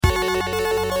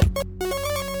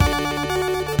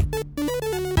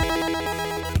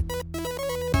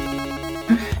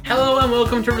Hello and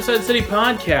welcome to Riverside City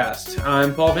Podcast.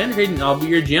 I'm Paul Vanderheiden and I'll be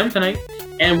your GM tonight.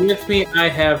 And with me I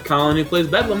have Colin who plays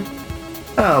Bedlam.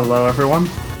 Hello everyone.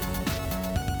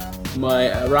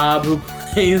 My Rob who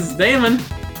plays Damon.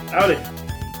 Howdy.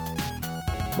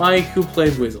 Mike who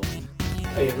plays Weasel.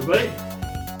 Hey everybody.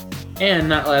 And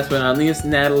not last but not least,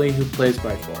 Natalie who plays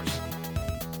Bright Force.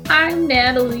 I'm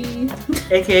Natalie.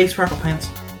 AKA Sparkle Pants.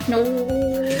 No.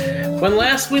 When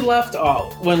last we left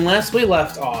off,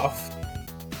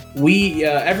 we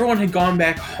everyone had gone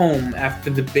back home after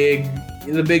the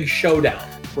big showdown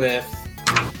with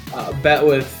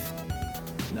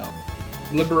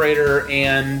Liberator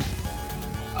and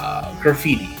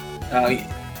Graffiti.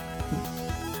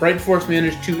 Bright Force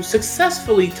managed to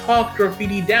successfully talk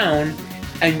Graffiti down,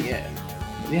 and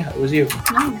yeah, it was you.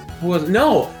 Who was it?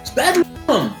 No, it's Bedlam.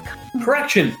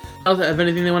 Correction. Have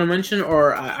anything they want to mention,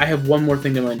 or I have one more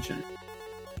thing to mention.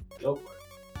 Go for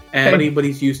it.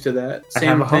 Anybody's used to that.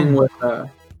 Same thing with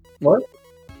what?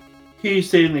 He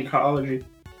stayed in the ecology.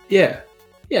 Yeah.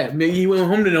 He went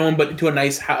home to no one, but to a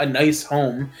nice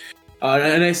home,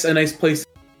 a nice place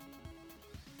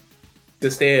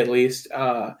to stay at least.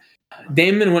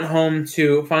 Damon went home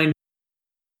to find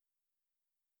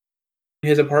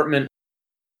his apartment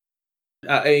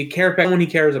a care package, someone he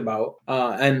cares about,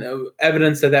 and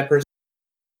evidence that person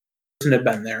had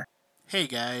been there. Hey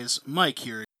guys, Mike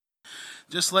here.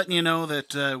 Just letting you know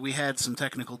that we had some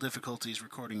technical difficulties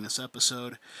recording this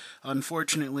episode.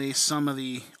 Unfortunately, some of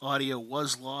the audio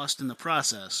was lost in the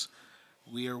process.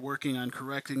 We are working on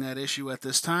correcting that issue at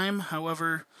this time.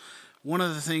 However, one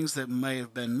of the things that may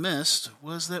have been missed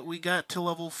was that we got to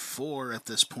level 4 at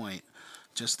this point.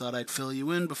 Just thought I'd fill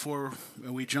you in before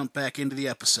we jump back into the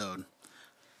episode.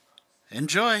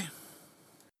 Enjoy!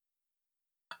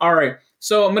 Alright,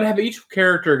 so I'm going to have each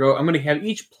player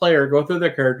go through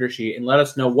their character sheet and let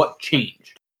us know what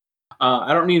changed.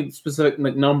 I don't need specific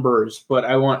numbers, but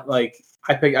I want, I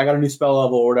got a new spell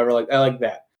level or whatever, I like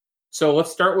that. So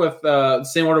let's start with the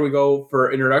same order we go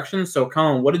for introductions. So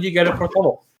Colin, what did you get at 4th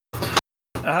level?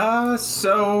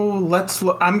 So let's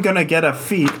look. I'm gonna get a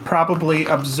feat, probably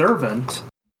Observant.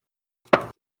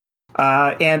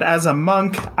 And as a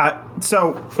monk, I'll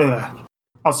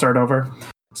start over.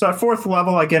 So at 4th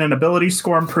level, I get an ability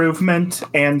score improvement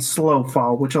and slow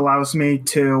fall, which allows me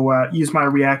to use my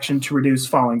reaction to reduce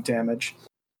falling damage.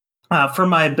 For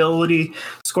my ability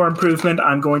score improvement,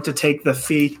 I'm going to take the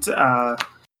feat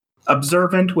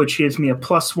Observant, which gives me a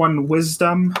 +1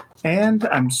 wisdom, and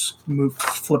I'm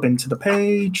flipping to the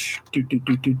page. It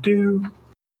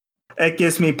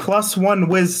gives me +1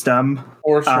 wisdom.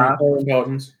 Or strength or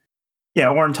intelligence. Yeah,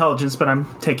 or intelligence, but I'm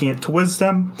taking it to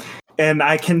wisdom. And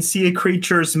I can see a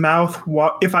creature's mouth.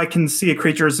 If I can see a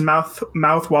creature's mouth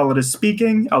while it is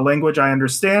speaking, a language I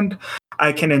understand,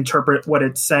 I can interpret what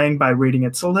it's saying by reading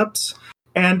its lips.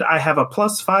 And I have a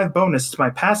 +5 bonus to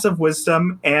my passive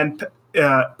wisdom and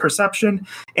perception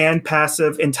and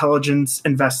passive intelligence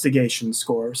investigation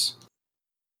scores.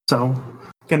 So,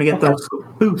 gonna get those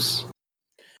boosts.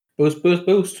 Boost.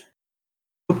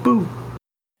 Boo.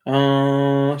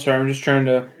 Sorry, I'm just trying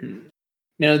to.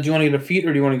 Now, do you want to get a feat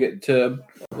or do you want to get to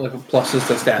pluses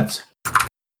to stats?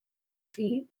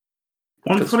 Feet.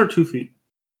 1 foot or 2 feet?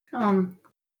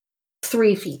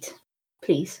 3 feet,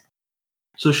 please.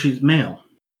 So she's male.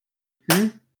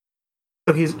 So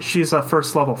she's a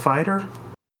 1st level fighter.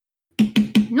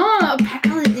 No, a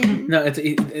paladin. No,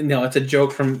 it's a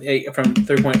joke from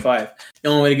 3.5. The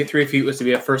only way to get 3 feet was to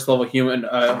be a 1st level human.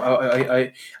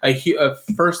 A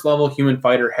 1st level human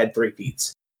fighter had 3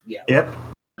 feet. Yeah. Yep.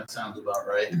 That sounds about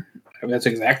right. That's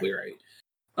exactly right.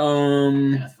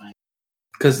 That's fine.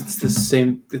 Because it's the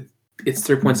same. It's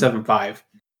 3.75.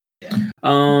 Yeah.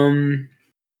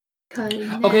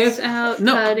 Cutting Okay, this out.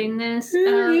 no. Cutting this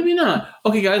out. Maybe not.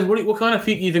 Okay, guys, what kind of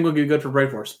feat do you think would be good for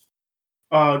Bright Force?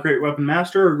 Great Weapon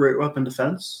Master or Great Weapon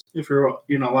Defense. If you're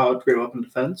allowed Great Weapon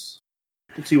Defense.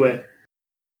 Let's see what.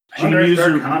 She can use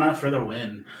Arcana for the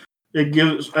win. It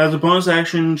gives, as a bonus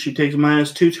action, she takes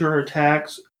 -2 to her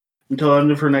attacks until the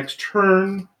end of her next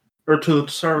turn, or to the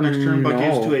start of her next turn, but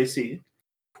gives 2 AC.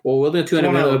 Well, wielding a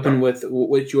two-handed melee weapon with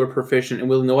which you are proficient, and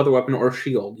wielding no other weapon or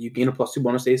shield, you gain a +2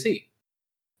 bonus AC.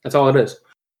 That's all it is.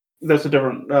 That's a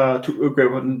different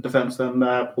Great Weapon Defense than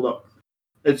I pulled up.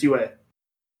 It's UA.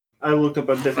 I looked up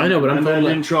a different. I know, but it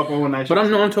didn't show up when I. But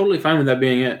I'm totally fine with that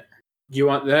being it. Do you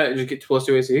want that? Just get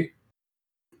 +2 AC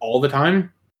all the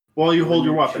time. While you hold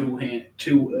your weapon.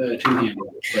 Two-handed.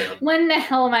 When the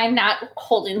hell am I not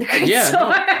holding the great sword?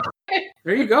 No.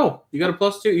 There you go. You got a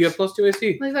 +2. You got +2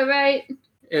 AC. Was I right?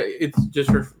 It's just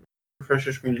for refresh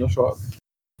your screen, it'll show up.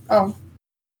 Oh.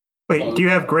 Wait, do you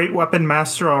have Great Weapon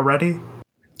Master already?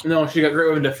 No, she got Great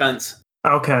Weapon Defense.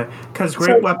 Okay, because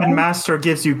Great Weapon Master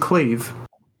gives you Cleave.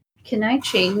 Can I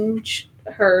change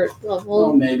her level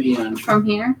Well, maybe from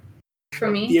here? For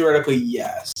me? Theoretically,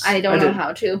 yes. I don't know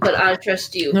how to, but I'll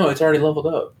trust you. No, it's already leveled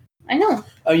up. I know.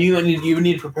 You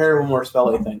need to prepare one more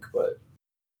spell, I think, but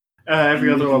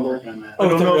Every other level.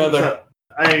 Oh, it's every other.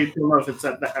 I don't know if it's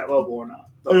at that level or not.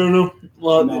 I don't know.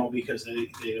 Well, no, because they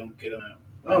don't get them.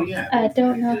 Oh yeah. I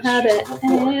don't know how to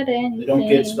add anything. They don't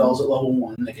get spells at level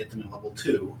 1. They get them at level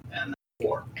 2 and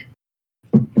 4.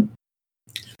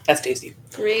 that's tasty.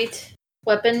 Great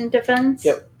weapon defense.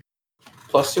 Yep.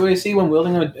 Plus 2 AC when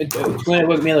wielding a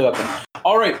melee weapon.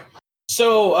 All right.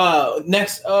 So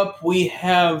next up we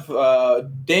have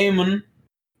Damon,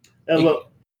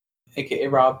 aka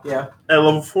Rob. Yeah. At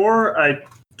level 4, I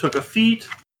took a feat.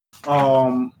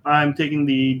 I'm taking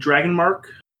the Dragon Mark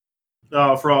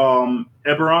from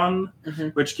Eberron,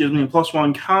 which gives me a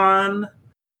 +1 con,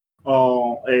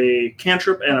 a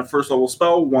cantrip, and a first level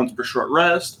spell, once per short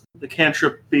rest. The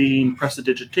cantrip being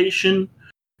Prestidigitation,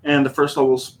 and the first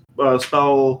level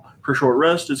spell per short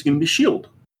rest is going to be Shield.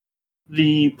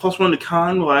 The +1 to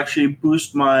con will actually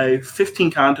boost my 15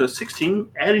 con to a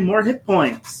 16, adding more hit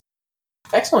points.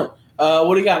 Excellent.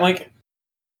 What do you got, Mike?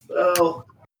 Well,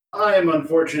 I am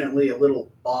unfortunately a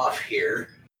little off here.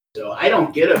 So I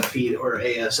don't get a feat or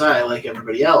ASI like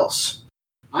everybody else.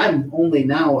 I'm only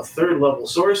now a 3rd level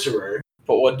sorcerer.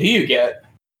 But what do you get?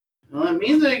 Well, that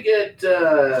means I get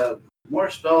more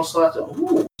spell slots.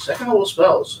 Ooh, 2nd level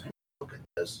spells. Look at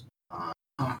this.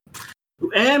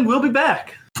 And we'll be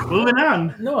back. Moving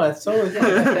on. No, that's totally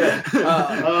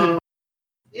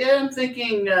yeah, I'm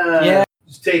thinking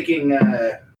just taking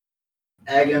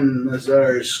Agon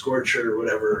Nazar's Scorcher or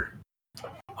whatever.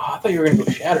 Oh, I thought you were going to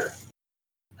go Shatter.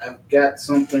 I've got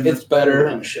something. It's better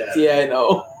than Shatter. Yeah, I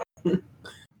know.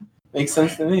 Makes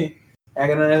sense to me.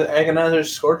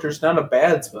 Agonizer's Scorcher's not a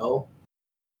bad spell.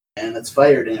 And it's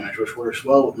fire damage, which works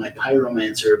well with my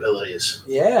Pyromancer abilities.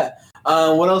 Yeah.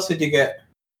 What else did you get?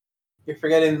 You're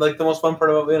forgetting like the most fun part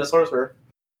about being a sorcerer.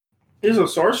 He's a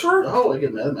sorcerer? Oh, I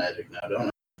get meta magic now, don't I?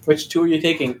 Which 2 are you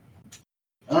taking?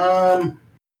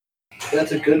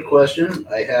 That's a good question.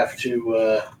 I have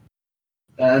to.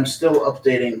 I'm still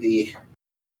updating the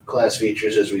class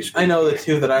features as we speak. I know the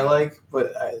 2 that I like,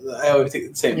 but I always take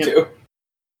the same 2.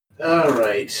 All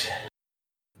right.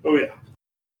 Oh yeah.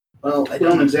 Well, I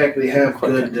don't exactly have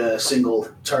good single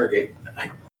target.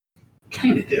 I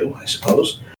kind of do, I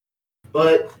suppose.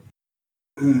 But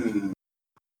remember,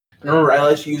 I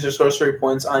let you use your sorcery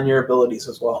points on your abilities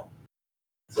as well.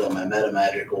 So my meta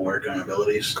magic will work on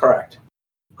abilities. Correct.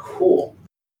 Cool.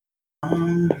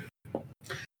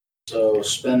 So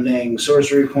spending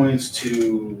sorcery points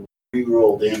to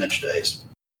reroll damage dice.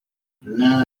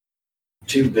 Not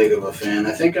too big of a fan.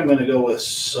 I think I'm going to go with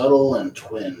subtle and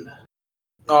twinned.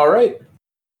 All right.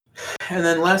 And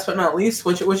then last but not least,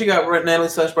 what you got, Natalie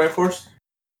 / Bright Force?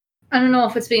 I don't know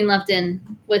if it's being left in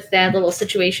with that little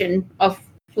situation of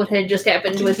what had just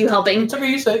happened with you helping. It's okay,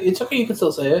 you say. It's okay, you can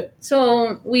still say it.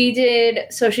 So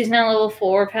she's now level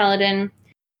 4 paladin,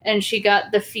 and she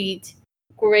got the feat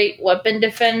Great Weapon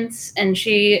Defense, and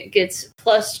she gets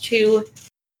 +2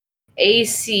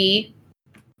 AC.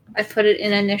 I put it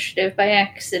in initiative by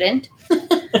accident.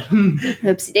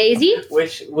 Oopsie daisy.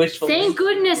 Which Thank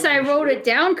goodness I wrote it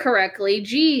down correctly.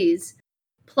 Jeez.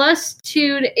 +2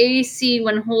 to AC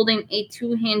when holding a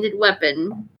two-handed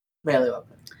weapon. Melee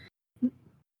weapon.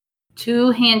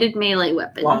 Two-handed melee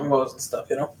weapon. Longbows and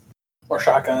stuff, or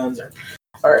shotguns, or.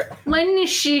 All right. When is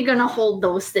she gonna hold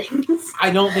those things? I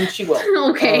don't think she will.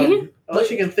 Okay. Unless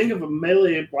you can think of a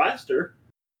melee blaster,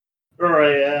 or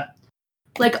a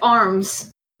like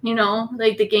arms,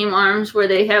 like the game Arms, where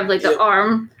they have like the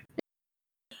arm.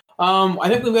 I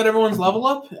think we've got everyone's level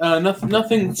up.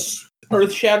 Nothing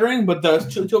earth-shattering, but the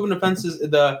two weapon defense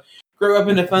the Great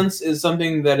Weapon Defense is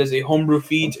something that is a homebrew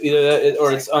feat,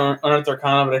 or it's Unearthed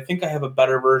Arcana, but I think I have a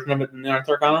better version of it than the Unearthed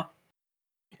Arcana.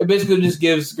 It basically just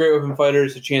gives Great Weapon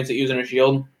fighters a chance at using a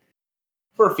shield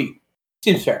for a feat.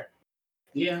 Seems fair.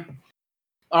 Yeah.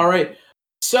 All right.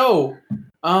 So,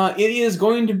 it is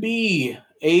going to be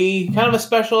a kind of a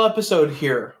special episode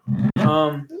here.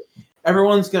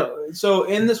 Everyone's gonna. So,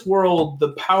 in this world,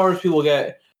 the powers people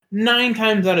get 9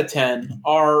 times out of 10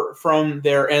 are from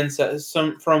their ancestors,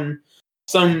 from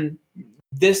some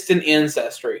distant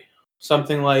ancestry.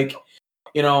 Something like,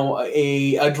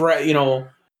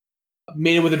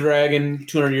 mated with a dragon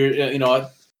 200 years,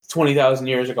 20,000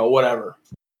 years ago, whatever.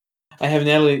 I have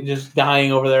Natalie just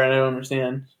dying over there, and I don't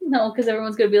understand. No, because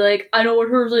everyone's gonna be like, I know what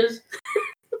hers is.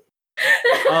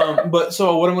 But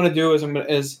so what I'm going to do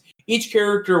is each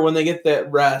character, when they get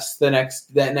that rest that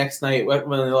next night when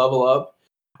they level up,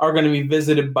 are going to be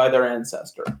visited by their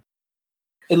ancestor,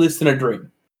 at least in a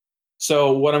dream.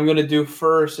 So what I'm going to do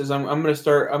first is I'm going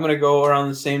to go around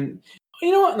the same.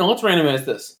 You know what? No, let's randomize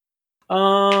this.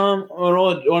 I'll roll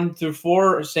it 1 through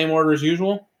 4, same order as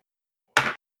usual.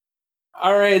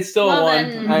 All right, it's still a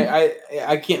 1.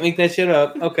 I can't make that shit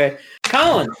up. Okay,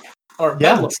 Colin or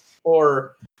Bedlam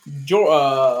or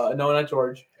George. No, not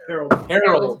George.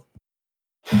 Harold.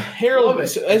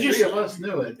 So as three of us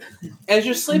knew it. As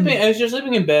you're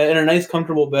sleeping in bed in a nice,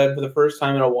 comfortable bed for the first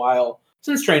time in a while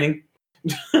since training,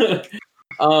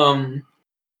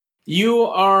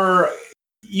 you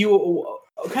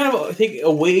kind of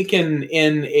awaken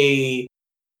in a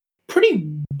pretty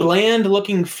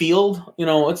bland-looking field. You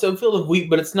know, it's a field of wheat,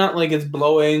 but it's not like it's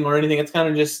blowing or anything. It's kind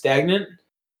of just stagnant.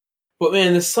 But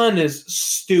man, the sun is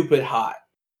stupid hot.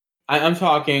 I'm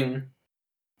talking.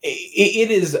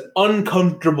 It is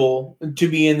uncomfortable to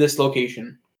be in this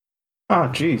location. Oh,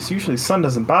 geez. Usually sun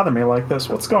doesn't bother me like this.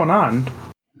 What's going on?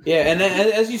 Yeah, and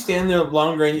as you stand there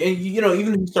longer, and you know,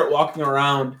 even if you start walking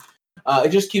around, it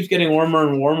just keeps getting warmer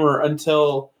and warmer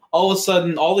until all of a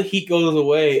sudden all the heat goes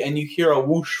away and you hear a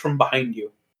whoosh from behind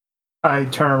you. I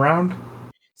turn around.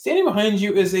 Standing behind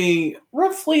you is a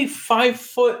roughly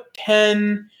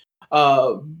 5'10",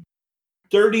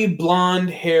 dirty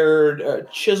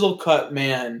blonde-haired, chisel-cut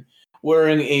man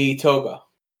wearing a toga.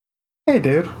 Hey,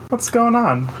 dude, what's going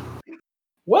on?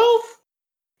 Well,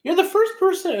 you're the first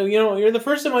person. You're the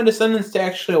first of my descendants to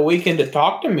actually awaken to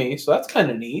talk to me, so that's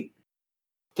kind of neat.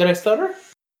 Did I stutter?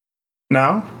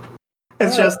 No.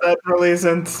 It's just that really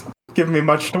isn't giving me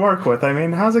much to work with. I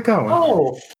mean, how's it going?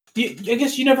 Oh, I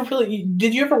guess you never really.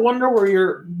 Did you ever wonder where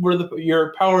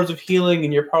your powers of healing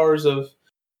and your powers of,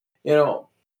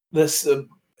 this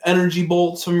energy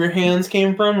bolts from your hands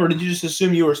came from, or did you just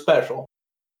assume you were special?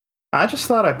 I just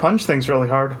thought I punched things really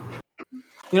hard.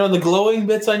 The glowing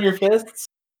bits on your fists?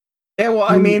 Yeah, well,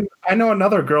 I mean, I know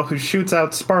another girl who shoots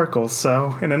out sparkles,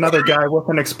 and another guy with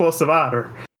an explosive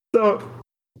otter. So,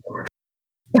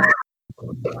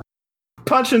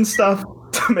 punching stuff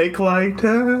to make light.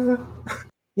 You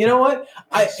know what?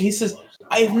 He says,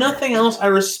 I have nothing else. I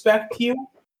respect you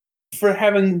for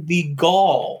having the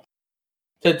gall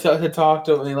to talk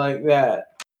to me like that.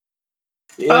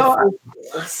 Well,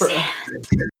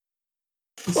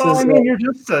 I mean, you're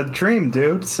just a dream,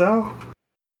 dude, so...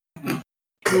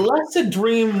 Less a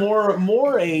dream,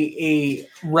 more a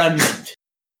remnant.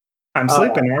 I'm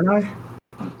sleeping, aren't I?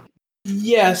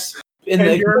 Yes. And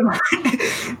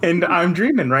I'm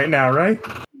dreaming right now, right?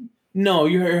 No,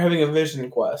 you're having a vision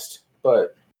quest,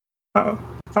 but... Oh.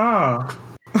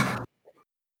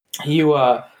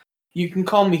 You can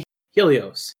call me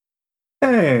Helios.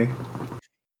 Hey.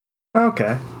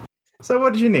 Okay. So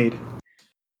what did you need?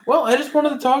 Well, I just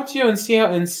wanted to talk to you and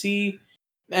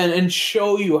and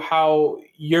show you how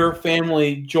your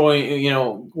family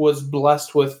was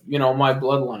blessed with, my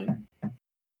bloodline.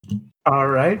 All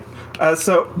right.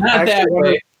 So not that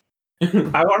way.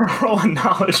 I want to roll a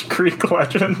knowledge Greek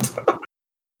legend.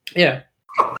 Yeah.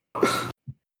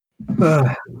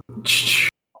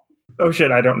 Oh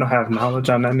shit! I don't have knowledge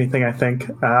on anything. I think.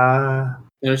 And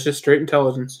it's just straight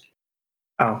intelligence.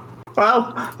 Oh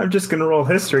well, I'm just gonna roll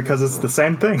history because it's the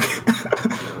same thing.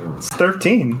 It's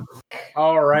 13.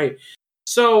 All right.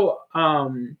 So,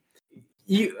 what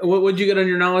would you get on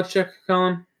your knowledge check,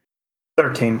 Colin?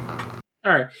 13.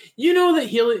 All right. You know that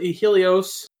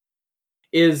Helios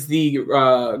is the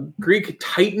Greek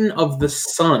titan of the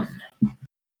sun.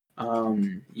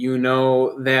 You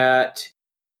know that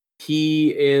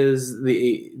he is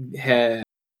the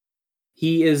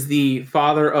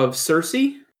father of Circe,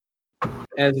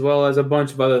 as well as a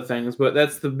bunch of other things, but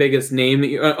that's the biggest name that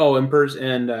you. And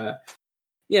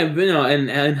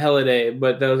Helidae,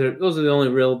 but those are the only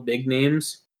real big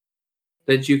names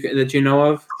that you know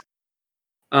of.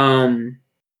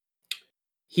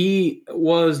 He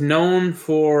was known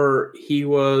for he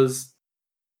was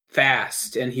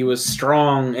fast and he was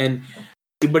strong,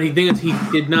 but he thinks he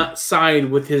did not side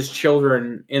with his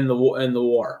children in the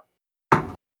war,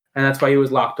 and that's why he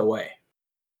was locked away.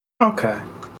 Okay.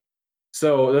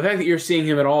 So the fact that you're seeing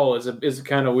him at all is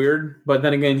kind of weird. But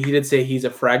then again, he did say he's a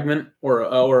fragment or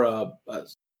a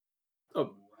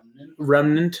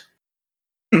remnant.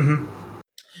 Mm-hmm.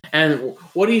 And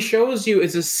what he shows you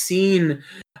is a scene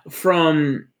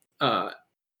from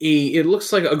it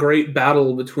looks like a great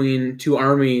battle between two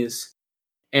armies,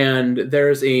 and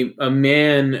there's a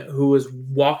man who was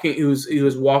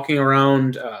walking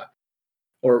around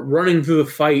or running through the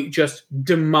fight, just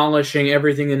demolishing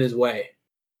everything in his way.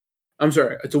 I'm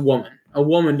sorry, it's a woman. A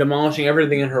woman demolishing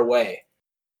everything in her way.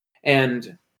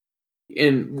 And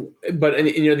but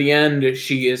near the end,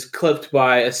 she is clipped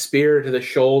by a spear to the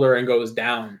shoulder and goes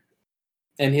down.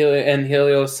 And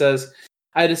Helios says,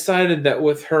 "I decided that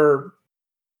with her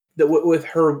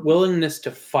willingness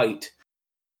to fight,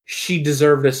 she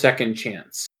deserved a second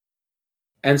chance,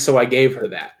 and so I gave her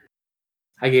that.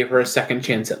 I gave her a second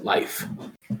chance at life,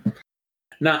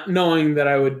 not knowing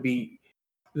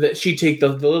that she'd take the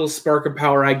little spark of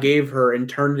power I gave her and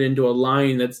turn it into a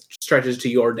line that stretches to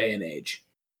your day and age."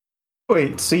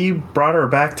 Wait, so you brought her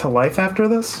back to life after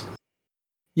this?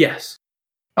 Yes.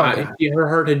 Okay. Her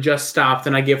heart had just stopped,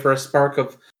 and I gave her a spark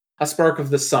of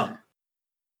the sun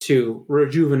to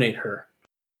rejuvenate her.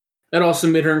 It also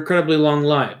made her incredibly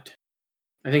long-lived.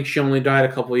 I think she only died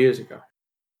a couple years ago.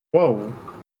 Whoa.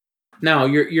 Now,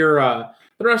 the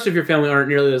rest of your family aren't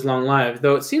nearly as long-lived,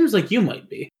 though it seems like you might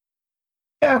be.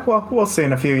 Yeah, well, we'll see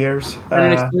in a few years.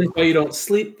 And it explains why you don't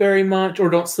sleep very much, or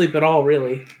don't sleep at all,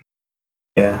 really.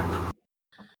 Yeah.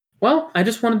 Well, I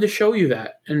just wanted to show you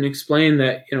that and explain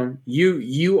that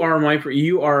you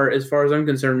are, as far as I'm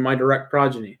concerned, my direct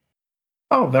progeny.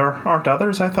 Oh, there aren't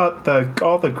others? I thought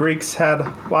all the Greeks had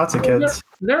lots of kids.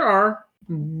 There are,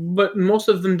 but most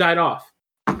of them died off.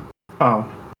 Oh.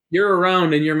 You're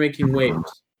around and you're making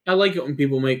waves. I like it when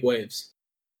people make waves.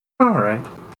 All right.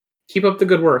 Keep up the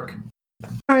good work.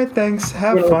 All right, thanks.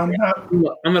 Have fun. I'm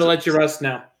going to let you rest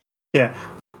now. Yeah.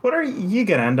 What are you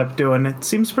going to end up doing? It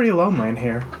seems pretty lonely in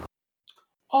here.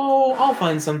 Oh, I'll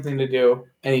find something to do.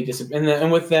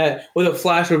 And with a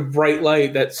flash of bright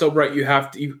light that's so bright you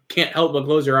can't help but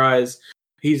close your eyes,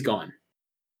 he's gone.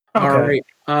 Okay. All right.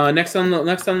 Next on the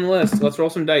list, let's roll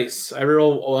some dice. I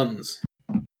roll ones.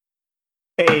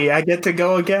 Hey, I get to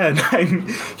go again.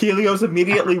 Helios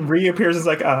immediately reappears as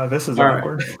like, this is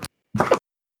awkward. Right.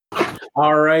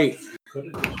 All right.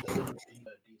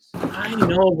 I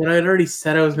know, but I'd already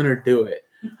said I was going to do it.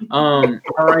 All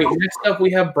right. Next up,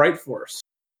 we have Bright Force.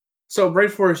 So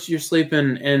Bright Force, you're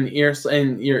sleeping and you're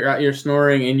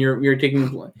snoring and you're taking.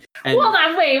 Hold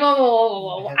on, wait,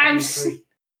 whoa.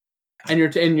 And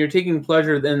you're taking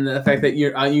pleasure in the fact that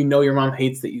your mom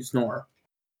hates that you snore.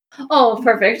 Oh,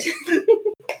 perfect.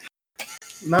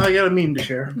 Now I got a meme to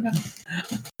share.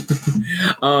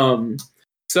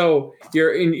 So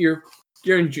you're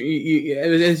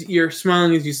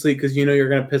smiling as you sleep because you know you're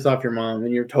gonna piss off your mom,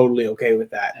 and you're totally okay with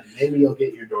that. And maybe you'll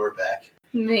get your door back.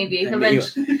 Maybe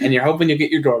eventually. And you're hoping you'll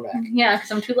get your door back. Yeah,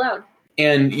 because I'm too loud.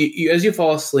 And you, as you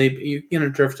fall asleep, you're gonna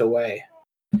drift away,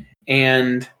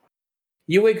 and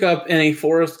you wake up in a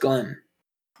forest glen.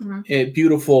 Mm-hmm. A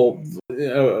beautiful,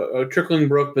 a trickling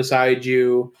brook beside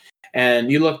you,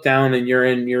 and you look down and you're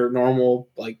in your normal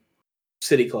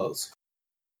city clothes.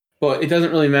 But it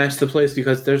doesn't really match the place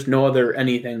because there's no other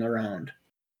anything around.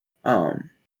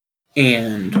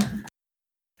 And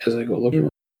as I go looking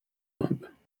up,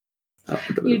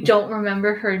 you don't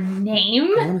remember her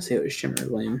name? I want to say it was Shimmer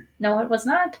Lane. No, it was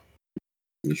not.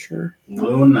 You sure?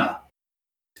 Luna.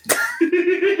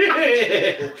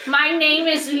 My name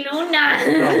is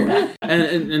Luna.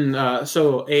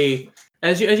 So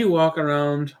as you walk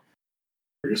around.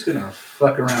 We're just gonna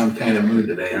fuck around kind of mood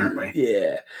today, aren't we?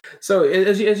 Yeah. So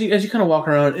as you kind of walk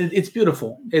around, it's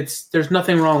beautiful. There's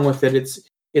nothing wrong with it. It's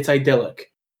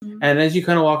idyllic. Mm-hmm. And as you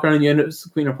kind of walk around, you end up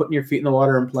putting your feet in the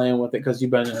water and playing with it because you've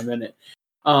been there a minute.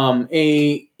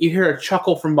 You hear a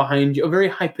chuckle from behind you, a very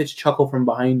high pitched chuckle from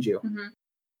behind you, mm-hmm.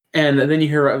 And then you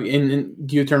hear. And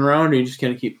do you turn around, or you just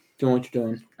gonna keep doing what you're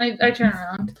doing? I turn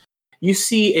around. You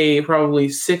see a probably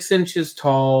 6 inches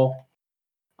tall.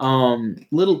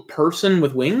 Little person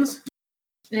with wings.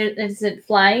 Is it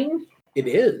flying? It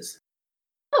is.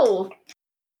 Oh.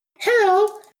 Hello.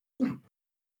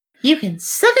 You can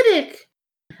suck a dick.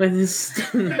 With this.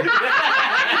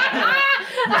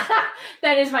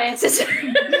 That is my ancestor.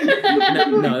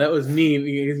 No, that was me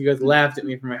because you guys laughed at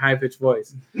me for my high-pitched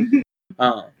voice.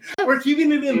 We're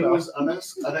keeping it in. It was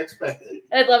unexpected.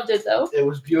 I loved it, though. It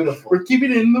was beautiful. We're keeping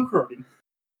it in the recording.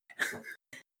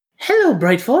 Hello,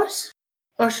 Bright Force.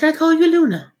 Or should I call you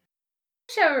Luna?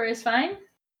 Whichever is fine.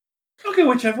 Okay,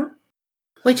 whichever.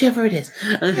 Whichever it is.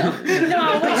 No,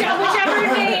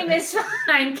 whichever name is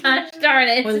fine. Gosh darn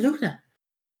it. Well, Luna,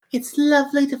 it's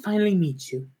lovely to finally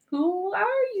meet you. Who are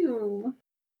you?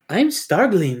 I'm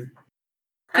Stargleam.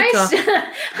 Hi,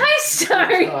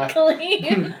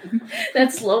 Stargleam.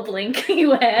 That slow blink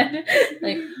you had.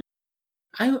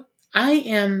 I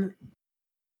am.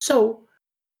 So,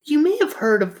 you may have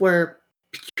heard of where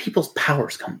people's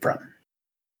powers come from.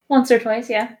 Once or twice,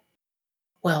 yeah.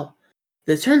 Well,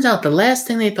 it turns out the last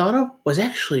thing they thought of was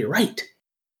actually right.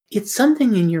 It's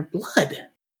something in your blood.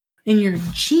 in your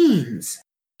genes,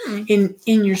 in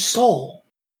your soul.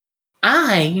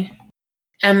 I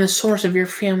am the source of your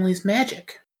family's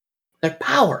magic, their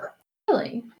power.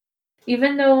 Really?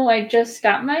 Even though I just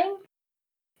got mine?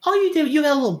 All you do, you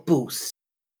got a little boost.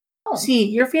 Oh. See,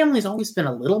 your family's always been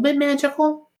a little bit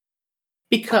magical.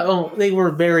 Because they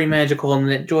were very magical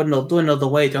and it dwindled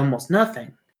away to almost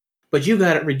nothing. But you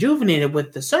got it rejuvenated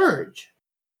with the surge.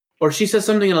 Or she says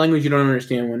something in a language you don't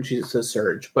understand when she says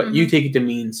surge, but you take it to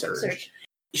mean surge.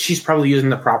 She's probably using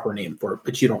the proper name for it,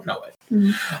 but you don't know it.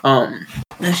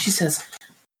 And she says,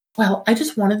 well, I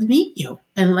just wanted to meet you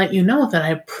and let you know that I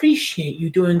appreciate you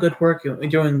doing good work.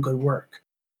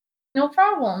 No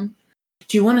problem.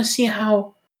 Do you want to see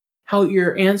how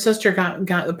your ancestor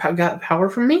got power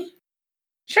from me?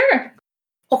 Sure.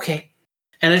 Okay.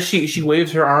 And as she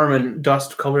waves her arm and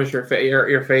dust covers your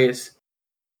face.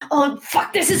 Oh,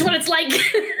 fuck, this is what it's like.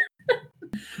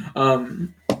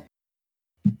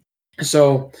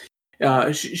 So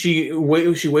she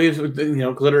waves with,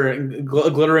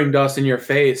 glittering dust in your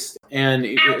face, and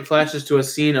it flashes to a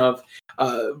scene of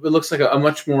it looks like a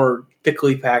much more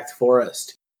thickly packed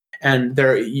forest, and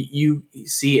there you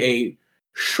see a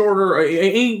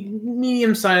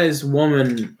medium-sized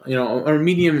woman, or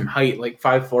medium height, like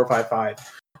 5'4", 5'5",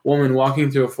 woman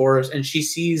walking through a forest, and she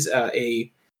sees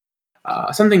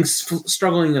something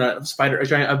struggling in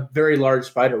a very large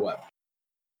spider web,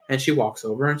 and she walks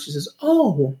over and she says,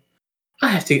 "Oh, I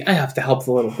have to help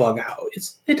the little bug out.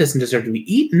 It doesn't deserve to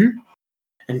be eaten,"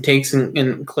 and takes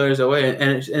and clears away,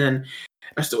 and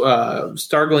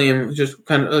Stargleam just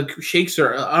kind of shakes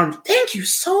her arm. "Thank you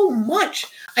so much.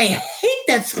 I hate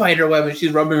that spider web," and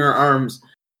she's rubbing her arms.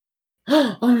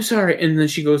 "Oh, I'm sorry." And then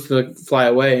she goes to fly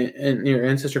away, and your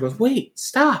ancestor goes, "Wait,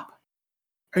 stop.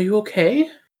 Are you okay?"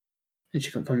 And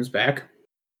she comes back.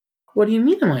 "What do you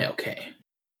mean, am I okay?"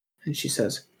 And she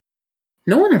says,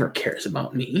 "No one ever cares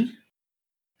about me."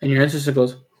 And your ancestor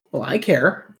goes, "Well, I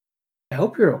care. I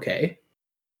hope you're okay."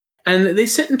 And they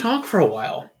sit and talk for a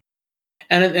while.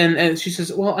 And she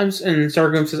says, "Well, and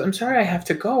Stargrim says, I'm sorry I have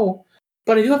to go,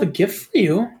 but I do have a gift for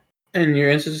you." And your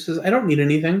ancestor says, "I don't need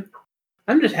anything.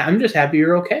 I'm just happy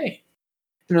you're okay.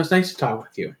 It's nice to talk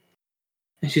with you."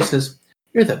 And she says,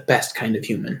 "You're the best kind of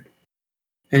human."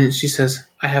 And she says,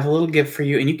 "I have a little gift for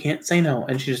you, and you can't say no."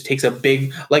 And she just takes a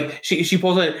big, she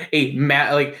pulls out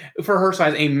for her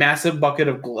size, a massive bucket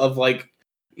of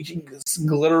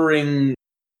glittering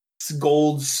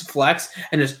gold flecks,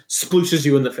 and just splooshes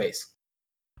you in the face.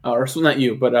 Or not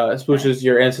you, but splooshes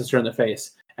your ancestor in the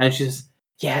face. And she says,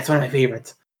 "Yeah, it's one of my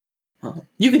favorites.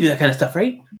 You can do that kind of stuff,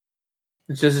 right?"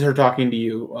 And this is her talking to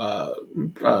you,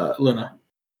 Luna.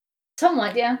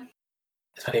 Somewhat, yeah.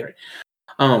 It's my favorite.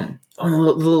 The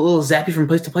little zappy from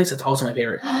place to place, that's also my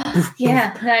favorite.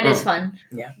 Yeah, that is fun.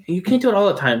 Yeah. You can't do it all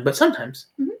the time, but sometimes.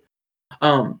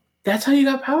 Mm-hmm. That's how you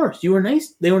got powers. You were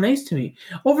nice. They were nice to me.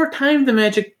 Over time, the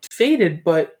magic faded,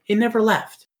 but it never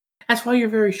left. That's why you're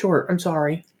very short. I'm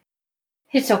sorry.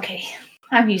 It's okay.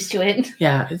 I'm used to it.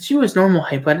 Yeah, she was normal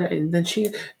height, but then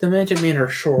the magic made her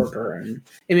shorter, and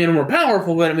it made her more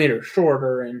powerful, but it made her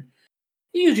shorter, and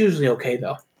he was usually okay,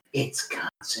 though. It's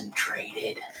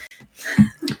concentrated.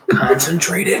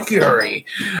 Concentrated fury.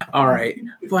 All right.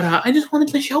 But I just wanted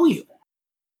to show you.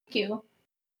 Thank you.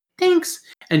 Thanks.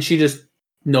 And she just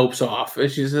nopes off.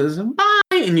 And she says, "Bye."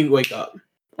 And you wake up.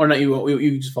 Or not,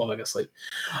 you just fall back asleep.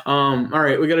 All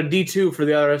right. We got a D2 for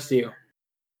the rest of you.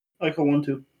 Like a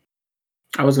 1-2.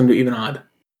 I was going to do even odd.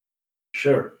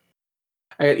 Sure.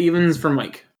 I got evens for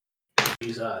Mike.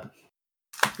 He's odd.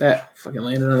 That fucking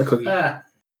landed on the cookie.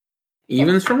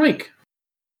 Evens for Mike.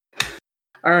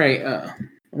 All right,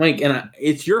 Mike, and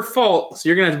it's your fault, so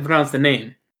you're going to have to pronounce the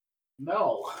name.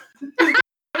 No.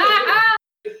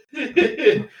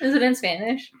 Is it in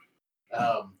Spanish?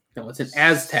 No, it's in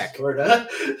Aztec.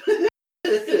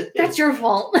 That's your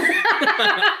fault.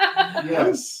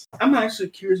 Yes. I'm actually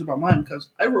curious about mine because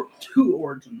I wrote 2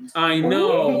 origins. I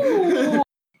know.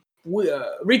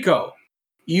 Rico,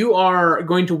 you are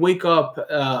going to wake up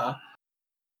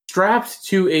strapped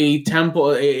to a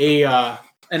temple,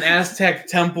 an Aztec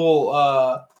temple,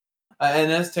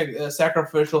 an Aztec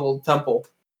sacrificial temple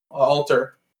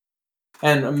altar,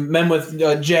 and men with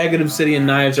jagged obsidian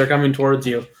knives are coming towards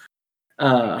you.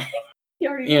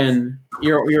 And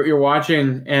you're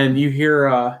watching, and you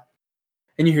hear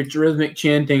rhythmic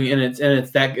chanting, and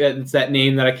it's that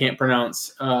name that I can't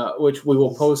pronounce, which we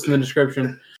will post in the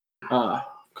description, because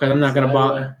I'm not going to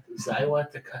bother.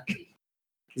 Zaiwatakatli.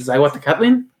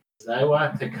 Zaiwatakatli?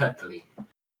 Zaiwatakatli.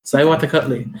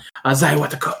 Zaiwatakatli.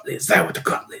 Zaiwatakatli.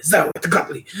 Zaiwatakatli.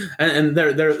 Zaiwatakatli. And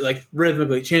they're like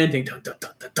rhythmically chanting. Dun, dun,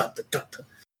 dun, dun, dun, dun, dun.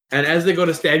 And as they go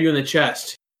to stab you in the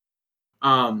chest,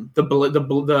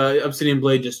 the obsidian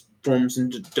blade just forms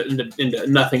into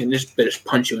nothing and just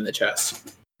punch you in the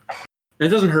chest. And it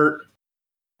doesn't hurt.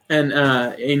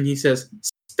 And he says,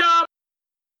 "Stop!"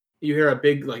 You hear a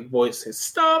big voice say,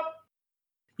 "Stop!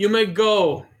 You may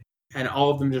go." And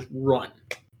all of them just run,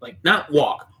 not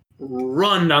walk,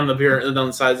 run down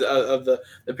the sides of the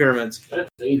pyramids. That's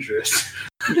dangerous.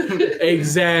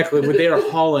 Exactly, but they are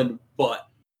hauling butt.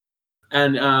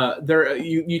 And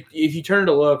if you turn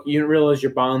to look, you realize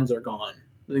your bonds are gone.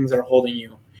 The things that are holding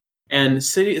you. And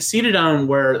seated on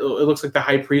where it looks like the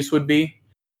high priest would be,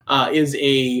 is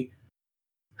a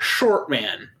short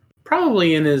man, probably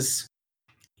he's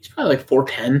probably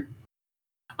 4'10",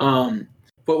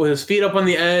 but with his feet up on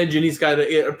the edge, and he's got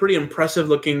a pretty impressive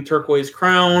looking turquoise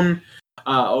crown,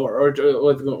 or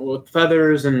with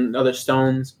feathers and other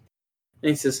stones. And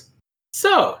he says,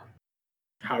 "So,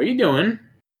 how are you doing?"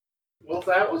 Well,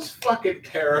 that was fucking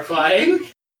terrifying.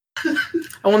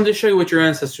 I wanted to show you what your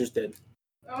ancestors did.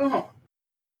 Oh.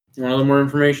 You want a little more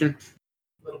information?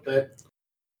 A little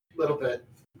bit.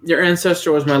 Your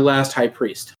ancestor was my last high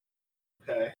priest.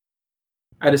 Okay.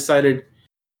 I decided,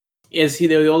 as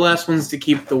they're the last ones to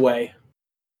keep the way,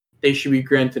 they should be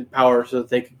granted power so that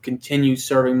they could continue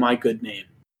serving my good name.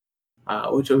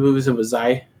 Who was it? Was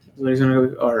Zai?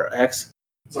 Or X?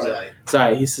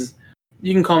 Zai. He says,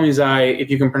 "You can call me Zai if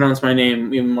you can pronounce my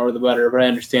name, even more the better, but I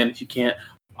understand if you can't."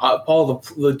 Paul,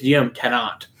 the GM,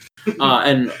 cannot.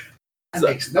 And that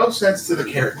makes no sense to the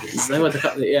characters. But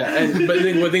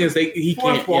the thing is, he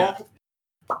can't.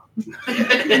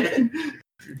 Yeah.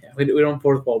 We don't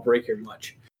fourth wall break here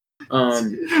much.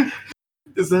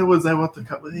 Was that what the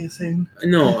company is saying?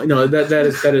 No,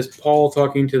 that is Paul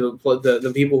talking to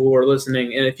the people who are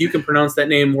listening. And if you can pronounce that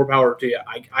name, more power to you.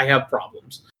 I have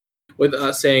problems with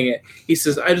saying it. He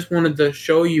says, "I just wanted to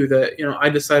show you that I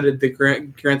decided to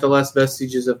grant the last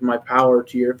vestiges of my power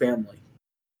to your family.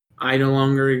 I no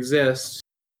longer exist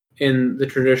in the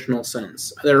traditional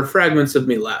sense. There are fragments of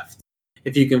me left.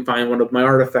 If you can find one of my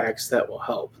artifacts, that will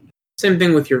help. Same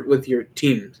thing with your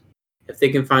teams. If they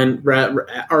can find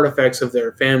artifacts of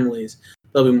their families,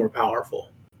 they'll be more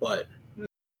powerful. But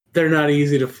they're not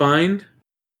easy to find,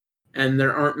 and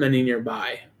there aren't many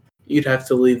nearby. You'd have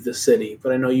to leave the city,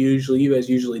 but I know you guys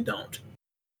usually don't.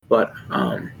 But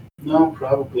no,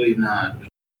 probably not.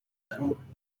 I don't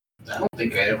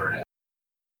think I ever have.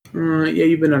 Yeah,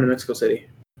 you've been down to Mexico City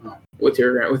with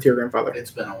your grandfather.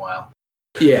 It's been a while.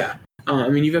 Yeah,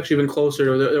 you've actually been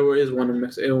closer. There is one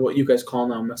in what you guys call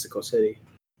now Mexico City,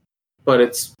 but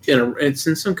it's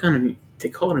in some kind of, they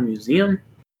call it a museum.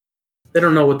 They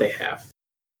don't know what they have.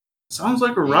 Sounds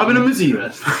like we're robbing a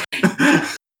museum.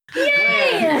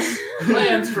 Yay!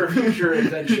 Plans for future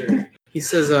adventure. He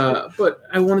says, but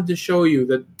I wanted to show you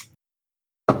that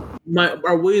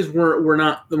our ways were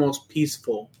not the most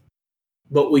peaceful,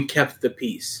 but we kept the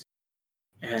peace.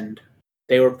 And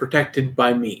they were protected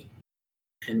by me.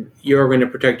 And you're going to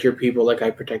protect your people like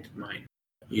I protected mine,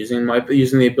 using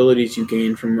the abilities you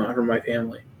gained from my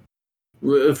family,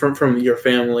 from your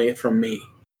family, from me.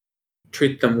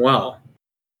 Treat them well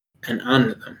and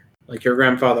honor them, like your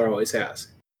grandfather always has.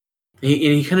 And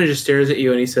he kind of just stares at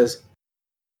you and he says,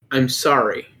 "I'm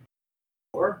sorry."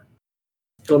 Or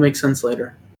it'll make sense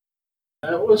later.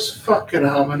 That was fucking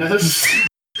ominous.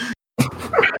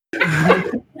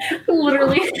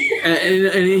 Literally.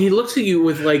 And he looks at you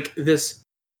with this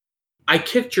 "I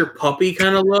kicked your puppy"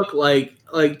 kind of look,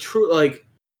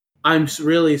 I'm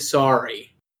really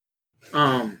sorry.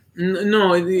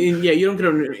 No, yeah, you don't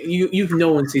get you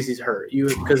know when Cece's hurt,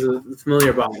 because of the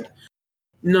familiar bond.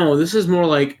 No, this is more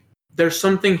like there's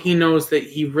something he knows that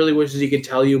he really wishes he could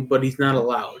tell you, but he's not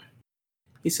allowed.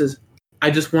 He says, "I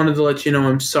just wanted to let you know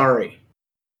I'm sorry.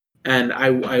 And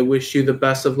I wish you the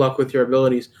best of luck with your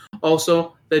abilities.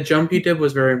 Also, the jump you did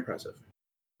was very impressive.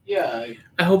 Yeah.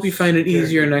 I hope you find it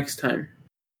easier next time."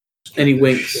 And he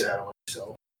winks.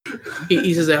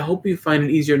 He says, "I hope you find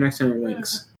it easier next time," and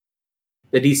winks.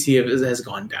 The DC has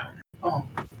gone down. Oh,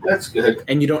 that's good.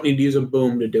 And you don't need to use a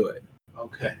boom to do it.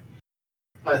 Okay.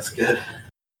 That's good.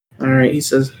 All right, he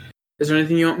says, "Is there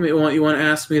anything you want to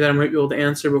ask me that I might be able to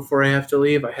answer before I have to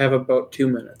leave? I have about 2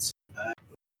 minutes."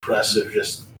 Impressive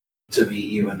just to meet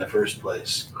you in the first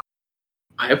place.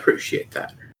 I appreciate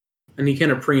that. And he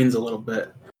kind of preens a little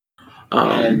bit.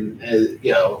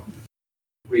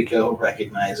 Rico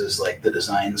recognizes the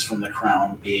designs from the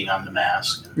crown being on the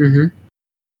mask. Mm-hmm.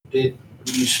 Did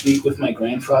you speak with my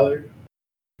grandfather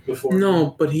before?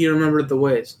 No, but he remembered the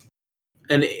ways.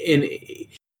 And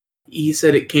he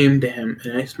said it came to him,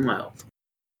 and I smiled.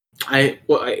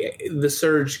 The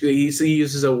surge, he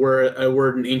uses a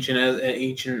word in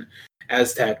ancient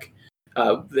Aztec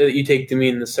that you take to me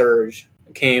in the surge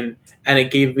came, and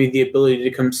it gave me the ability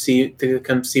to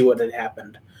come see what had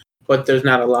happened. But there's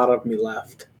not a lot of me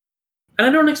left, and I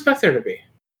don't expect there to be.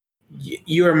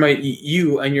 You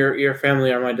and your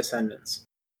family are my descendants.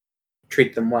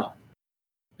 Treat them well,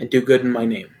 and do good in my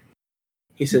name.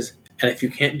 He says, and if you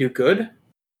can't do good,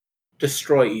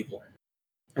 destroy evil.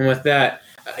 And with that,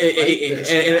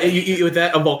 with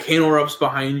that, a volcano erupts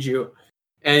behind you,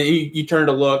 and you turn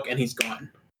to look, and he's gone,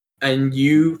 and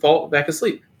you fall back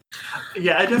asleep.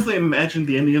 Yeah, I definitely imagined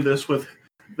the ending of this with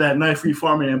that knife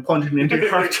reforming and plunging into your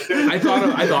heart. I thought of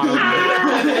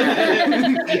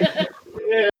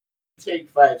Yeah. Take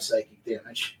 5 psychic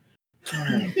damage.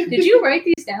 Did you write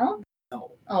these down?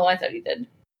 No. Oh, I thought you did.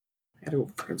 I had to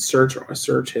fucking search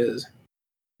his.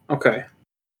 Okay.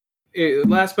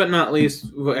 Last but not least,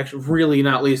 actually, really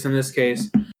not least in this case,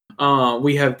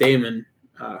 we have Damon,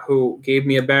 who gave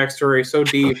me a backstory so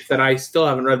deep that I still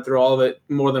haven't read through all of it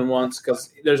more than once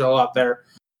because there's a lot there.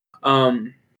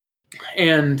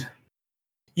 And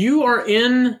you are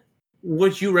in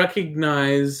what you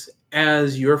recognize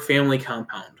as your family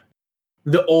compound,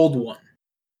 the old one.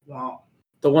 Wow.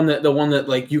 The one that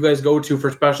like you guys go to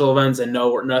for special events and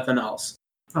no or nothing else.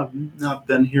 I've not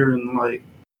been here in like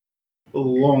a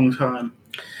long time.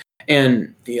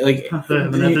 And like I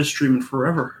haven't had this stream in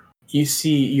forever. You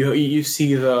see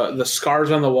the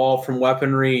scars on the wall from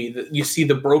weaponry. You see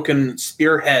the broken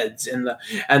spearheads and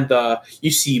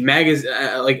you see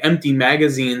like empty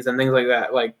magazines and things like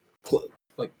that, like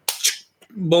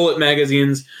bullet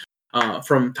magazines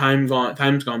from times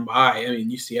gone by. I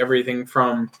mean, you see everything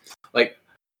from like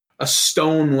a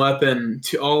stone weapon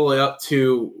to all the way up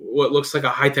to what looks like a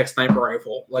high-tech sniper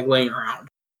rifle, like laying around.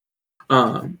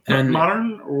 And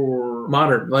modern or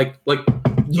modern, like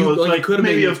you so like could have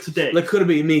maybe been, of today, like could have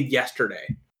been made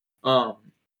yesterday. And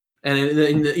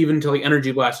even to like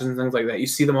energy blasters and things like that, you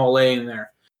see them all laying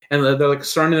there, and they're like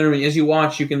surrounding them. As you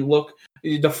watch, you can look.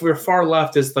 Your far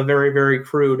left is the very, very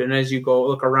crude, and as you go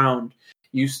look around,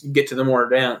 you get to the more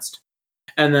advanced.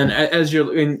 And then as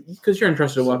you're because you're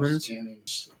interested in weapons.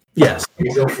 Yes.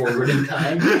 You go forward in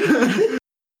time.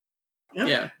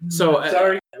 Yeah. So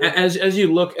as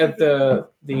you look at the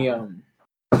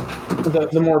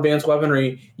more advanced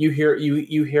weaponry, you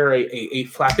hear a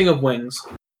flapping of wings.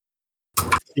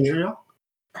 Ariel?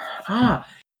 Ah,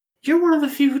 you're one of the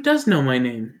few who does know my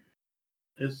name.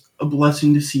 It's a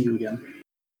blessing to see you again.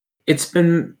 It's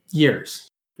been years.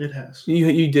 It has.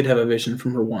 You did have a vision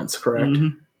from her once, correct?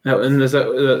 Mm-hmm. And is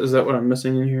that what I'm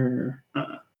missing in here?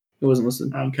 It wasn't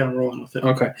listed. I'm kind of rolling with it.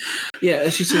 Okay. Yeah,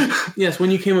 she said, yes,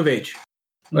 when you came of age.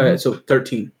 Mm-hmm. So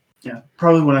 13. Yeah,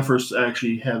 probably when I first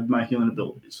actually had my healing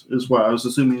abilities is what I was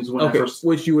assuming is when I first.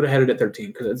 Which you would have had it at 13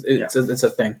 because it's a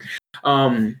thing.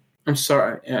 I'm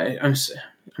sorry. I'm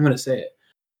going to say it.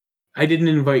 I didn't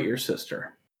invite your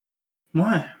sister.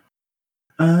 Why?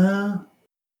 I'm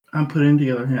putting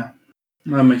together. Yeah,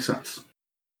 that makes sense.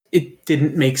 It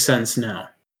didn't make sense now.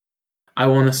 I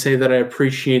want to say that I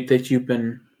appreciate that you've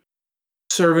been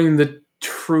serving the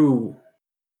true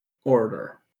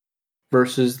order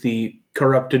versus the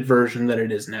corrupted version that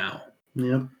it is now.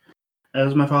 Yep.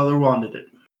 As my father wanted it.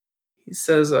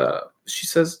 She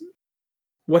says,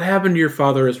 what happened to your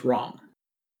father is wrong.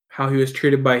 How he was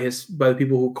treated by the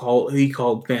people he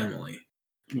called family.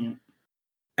 Yeah.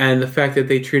 And the fact that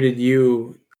they treated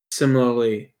you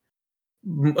similarly.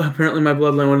 Apparently my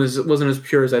bloodline wasn't as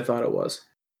pure as I thought it was.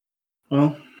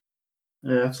 Well,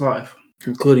 yeah, it's life.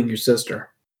 Including your sister.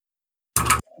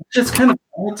 It's kind of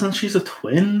old since she's a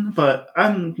twin, but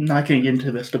I'm not going to get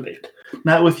into this debate.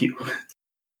 Not with you.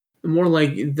 More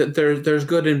like that there's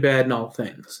good and bad in all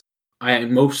things. I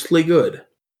am mostly good.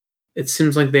 It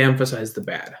seems like they emphasize the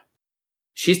bad.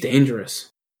 She's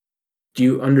dangerous. Do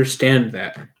you understand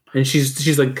that? And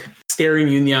she's like staring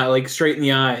you in the eye, like straight in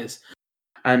the eyes,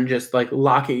 and just like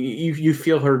locking. You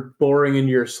feel her boring into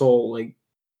your soul, like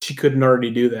she couldn't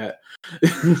already do that.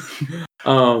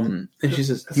 And she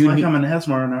says, "It's like I'm an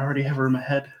Asmar, and I already have her in my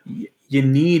head." You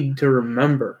need to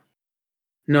remember.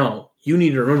 No, you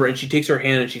need to remember. And she takes her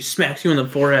hand and she smacks you on the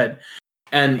forehead,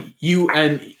 and your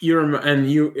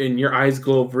eyes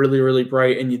glow really, really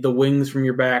bright, and the wings from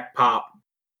your back pop.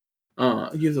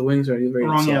 You have the wings already.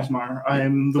 Wrong, Asmar. I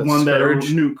am the one that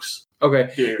nukes.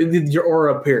 Okay, here. Your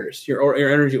aura appears. Your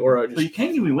energy aura. So you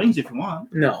can give me wings if you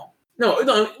want. No.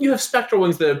 You have spectral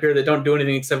wings that appear that don't do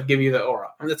anything except give you the aura.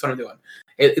 That's what I'm doing.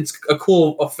 It's a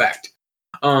cool effect.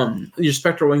 Your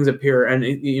spectral wings appear, and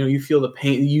you feel the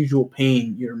pain, the usual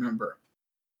pain you remember.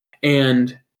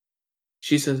 And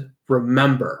she says,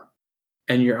 "Remember,"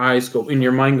 and your eyes go, and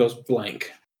your mind goes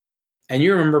blank, and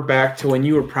you remember back to when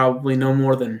you were probably no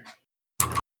more than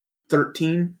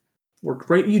 13,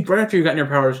 right after you got your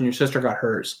powers and your sister got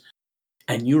hers,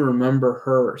 and you remember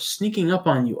her sneaking up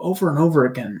on you over and over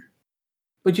again,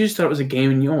 but you just thought it was a game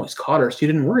and you always caught her, so you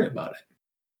didn't worry about it.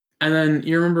 And then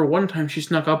you remember one time she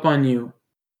snuck up on you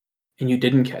and you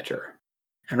didn't catch her.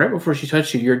 And right before she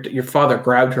touched you, your father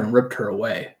grabbed her and ripped her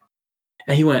away.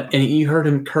 And he went, and you heard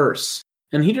him curse.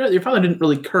 And your father didn't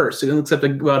really curse, except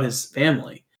about his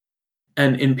family.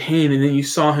 And in pain, and then you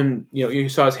saw him, you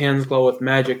saw his hands glow with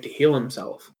magic to heal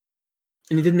himself.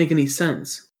 And it didn't make any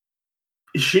sense.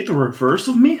 Is she the reverse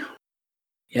of me?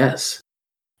 Yes.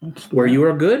 Where you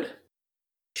are good,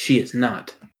 she is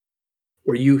not.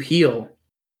 Where you heal,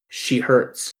 she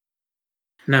hurts.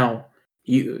 Now,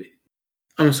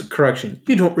 correction,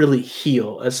 you don't really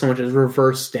heal as so much as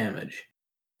reverse damage.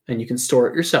 And you can store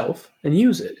it yourself and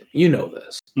use it. You know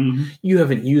this. Mm-hmm. You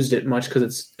haven't used it much because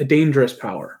it's a dangerous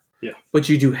power. Yeah. But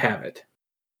you do have it.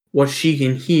 What she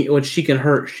can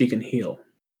hurt, she can heal.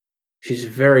 She's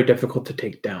very difficult to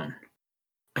take down.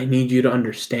 I need you to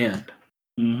understand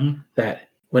that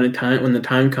when the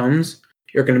time comes,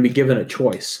 you're going to be given a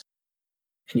choice.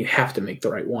 And you have to make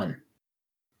the right one.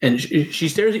 And she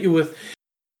stares at you with...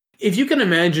 If you can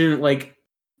imagine, like,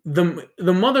 the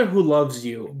mother who loves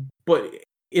you, but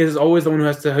is always the one who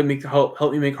has to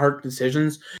help you make hard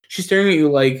decisions. She's staring at you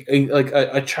like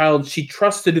a child. She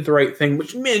trusts to do the right thing,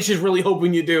 which, man, she's really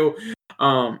hoping you do.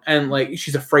 And like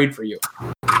she's afraid for you,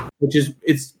 which is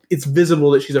it's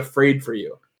visible that she's afraid for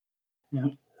you. Yeah.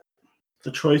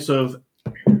 The choice of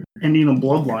ending a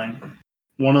bloodline,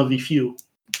 one of the few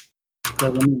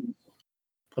that remains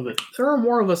of it. There are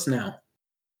more of us now.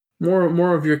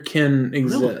 More of your kin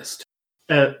exist.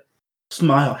 Really?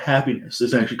 Smile happiness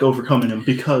is actually overcoming them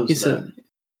because he said,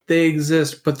 they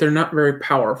exist, but they're not very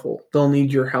powerful. They'll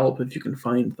need your help if you can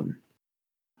find them.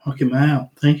 Okay, man.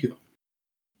 Thank you.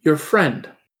 Your friend.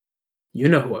 You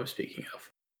know who I'm speaking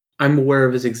of. I'm aware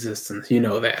of his existence. You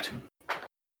know that.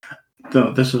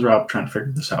 No, this is Rob trying to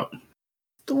figure this out.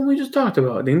 The one we just talked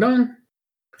about. Ding dong.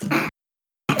 Keep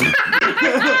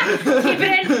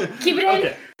it in.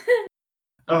 Okay.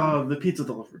 The pizza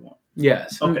delivery one.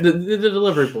 Yes. Okay. The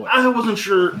delivery boy. I wasn't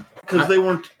sure because they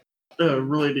weren't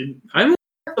related. I'm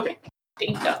okay.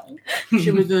 Ding dong.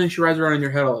 She rides around in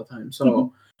your head all the time.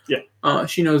 So yeah.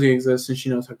 She knows he exists and she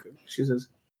knows how good. She says,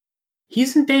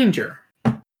 he's in danger.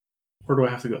 Where do I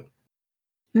have to go?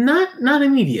 Not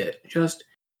immediate. Just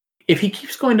if he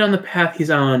keeps going down the path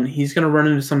he's on, he's going to run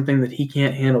into something that he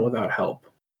can't handle without help.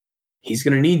 He's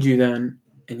going to need you then,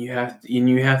 and you have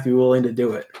to be willing to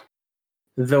do it,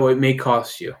 though it may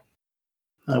cost you.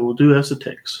 I will do as it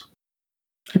takes.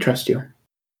 I trust you.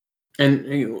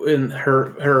 And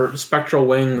her spectral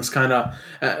wings kind of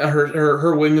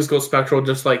her wings go spectral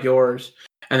just like yours,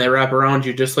 and they wrap around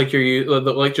you just like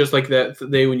just like that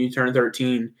day when you turn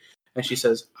 13. And she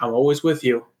says, "I'm always with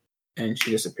you," and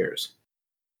she disappears.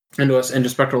 And to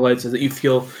spectral light says that you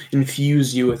feel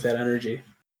infuse you with that energy,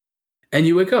 and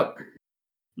you wake up.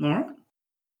 All right.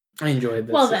 I enjoyed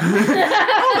this. Well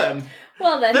then.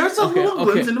 Well then. There's a little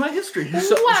glimpse into my history.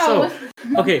 Wow.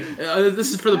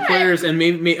 This is for the players, and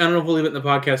maybe I don't know if we'll leave it in the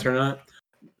podcast or not.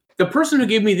 The person who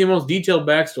gave me the most detailed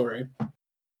backstory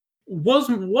was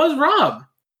Rob,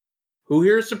 who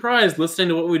here is surprised listening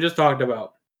to what we just talked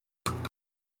about.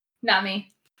 Not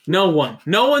me. No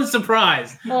one's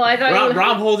surprised. Oh, I thought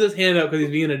Rob holds his hand up because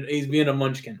he's being a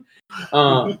munchkin.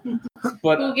 But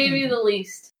who gave you the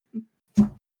least?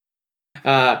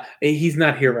 He's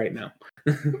not here right now.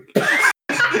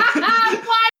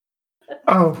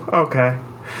 Oh, okay.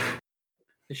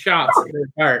 The shots.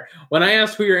 Alright. When I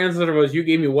asked who your ancestor was, you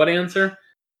gave me what answer?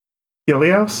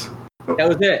 Helios? That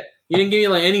was it. You didn't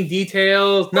give me any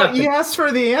details. Well, Nothing. you asked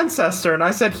for the ancestor, and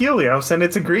I said Helios, and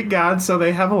it's a Greek god, so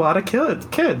they have a lot of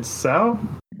kids. So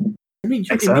I mean,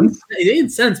 it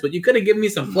made sense, but you could have given me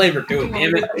some flavor to it.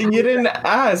 Damn it! You didn't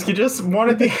ask. You just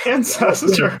wanted the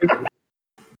ancestor.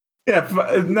 Yeah,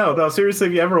 no, though. Seriously,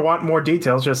 if you ever want more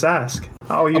details, just ask.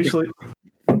 I'll usually.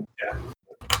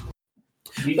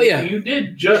 You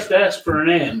did just ask for a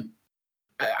name.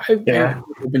 I'm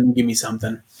hoping to give me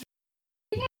something.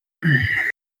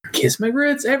 Kiss my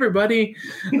grits, everybody.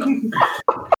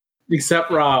 Except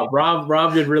Rob.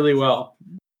 Rob did really well.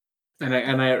 And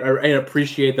I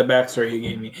appreciate the backstory you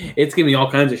gave me. It's giving me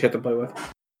all kinds of shit to play with.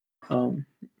 I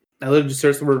literally just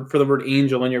searched for the word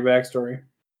angel in your backstory.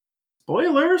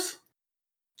 Spoilers?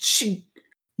 With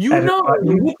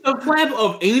the flap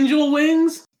of angel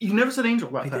wings? You never said angel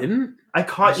last time. I didn't? I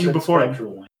caught you before.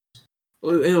 Spectral wings.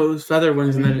 It was feather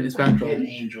wings and then it's spectral. An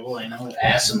angel, I know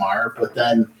Asimar, but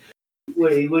then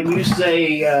when you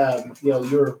say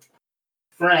your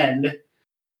friend,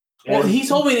 Well, he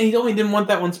told me he didn't want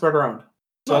that one spread around.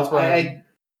 So that's why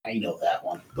I know that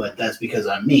one, but that's because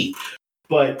I'm me.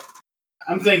 But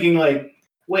I'm thinking like,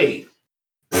 wait,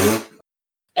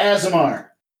 Azamar.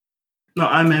 No,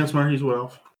 I'm Asmar. He's what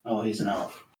elf? Oh, he's an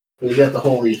elf. But he got the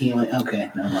holy healing.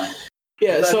 Okay, never mind.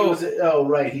 Yeah. So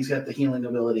right, he's got the healing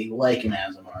ability like an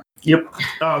Azamar. Yep.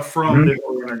 From the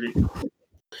holy energy.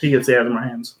 He gets the Azamar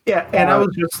hands. Yeah, and I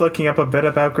was just looking up a bit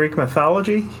about Greek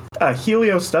mythology.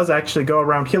 Helios does actually go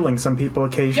around healing some people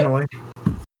occasionally.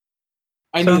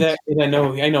 I knew that, and I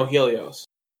know Helios.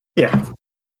 Yeah.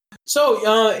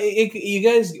 So, you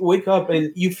guys wake up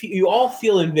and you all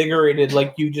feel invigorated,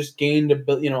 like you just gained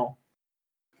more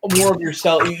of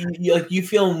yourself. You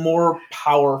feel more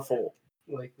powerful.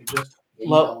 Like we just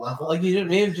gained a level. Like you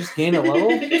may have just gained a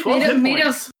level. Made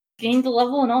us gain the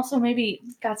level and also maybe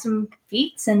got some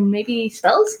feats and maybe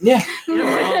spells. Yeah.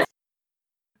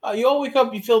 You all wake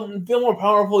up. You feel more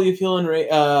powerful. You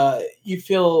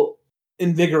feel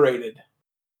invigorated.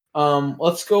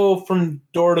 Let's go from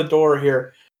door to door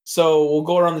here. So we'll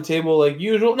go around the table like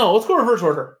usual. No, let's go reverse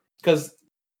order because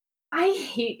I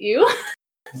hate you.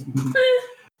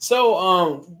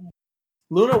 So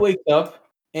Luna wakes up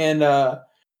and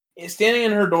standing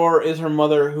in her door is her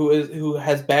mother who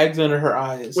has bags under her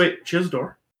eyes. Wait, she has a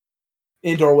door?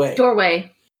 In doorway.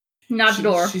 Doorway. Not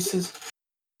door. She says,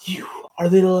 "You are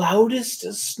the loudest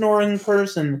snoring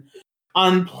person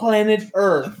on planet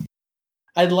Earth.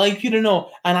 I'd like you to know,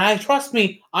 and trust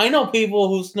me, I know people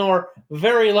who snore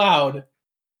very loud.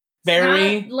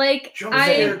 Very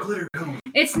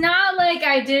It's not like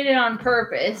I did it on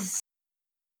purpose.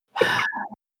 I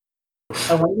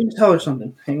want you to tell her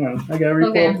something. Hang on, I gotta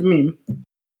recall the meme.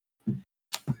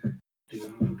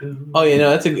 Oh yeah,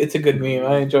 no, it's a good meme.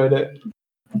 I enjoyed it.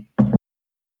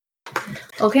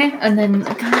 Okay, and then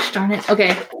gosh darn it.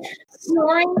 Okay,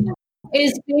 snoring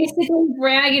is basically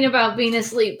bragging about being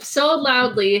asleep so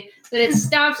loudly that it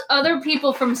stops other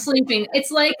people from sleeping.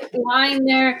 It's like lying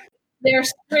there, they're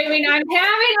screaming, "I'm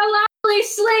having a lovely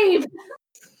sleep."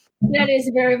 That is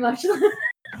very much.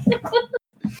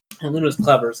 And Luna's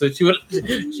clever, so she would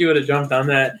have jumped on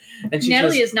that. And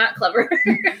Natalie is not clever.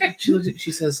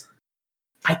 She says,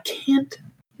 "I can't.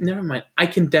 Never mind. I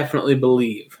can definitely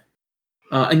believe."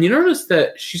 And you notice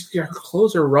that her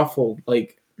clothes are ruffled,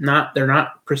 like they're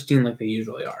not pristine like they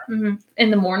usually are. Mm-hmm.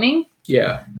 In the morning.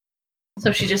 Yeah.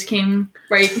 So she just came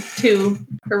right to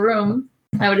her room.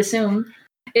 I would assume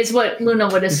is what Luna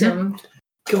would assume. Mm-hmm.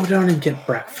 Go down and get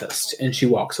breakfast, and she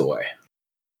walks away.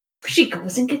 She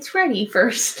goes and gets ready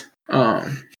first.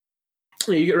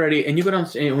 You get ready, and you go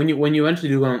downstairs. When you eventually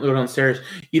do go downstairs,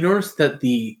 you notice that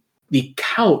the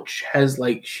couch has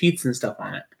like sheets and stuff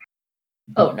on it.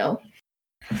 Oh no!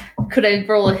 Could I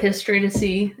roll a history to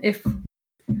see if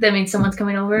that means someone's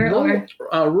coming over? Roll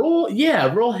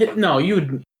hit. No, you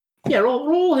would. Yeah,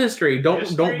 roll history.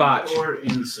 Don't botch. Or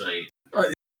insight.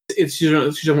 It's she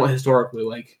doesn't want historically,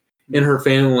 like in her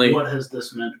family. What has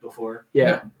this meant before?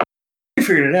 Yeah. You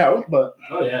figured it out, but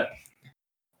oh yeah.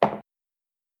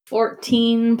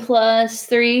 14 plus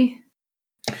 3.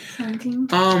 17.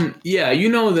 Yeah, you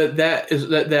know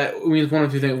that means one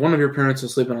of two things. One of your parents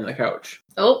is sleeping on the couch.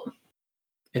 Oh.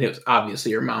 And it was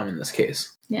obviously your mom in this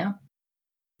case. Yeah.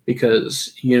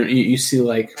 Because you see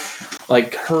like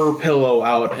her pillow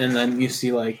out, and then you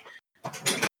see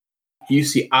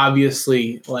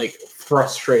obviously like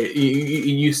frustrated.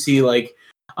 You see like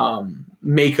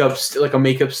makeup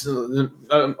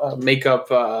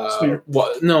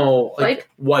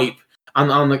wipe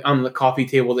on the coffee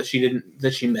table that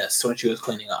she missed when she was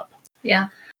cleaning up. Yeah.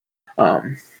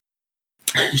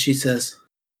 She says,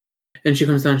 and she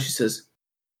comes down. She says,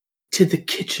 "To the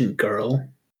kitchen, girl."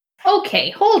 Okay,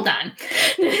 hold on.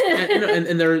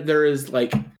 and there is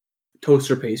like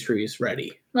toaster pastries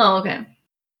ready. Oh, okay.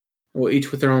 Well,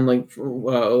 each with their own like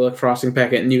frosting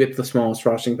packet, and you get the smallest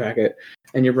frosting packet,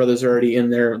 and your brother's already in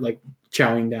there like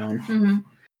chowing down. Mm-hmm.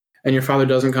 And your father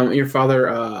doesn't come. Your father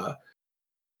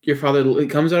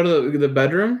comes out of the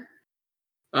bedroom,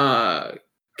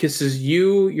 kisses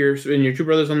you, your two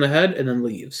brothers on the head, and then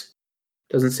leaves.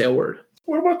 Doesn't say a word.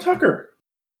 What about Tucker?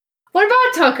 What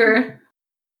about Tucker?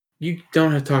 You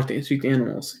don't have to speak to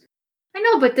animals. I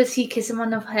know, but does he kiss him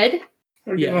on the head?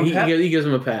 Yeah, he gives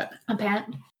him a pat. A pat?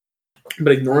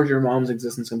 But ignores your mom's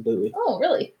existence completely. Oh,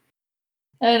 really?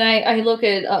 And I look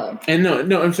at... And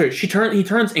no, I'm sorry. He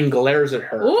turns and glares at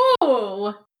her.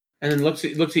 Ooh! And then looks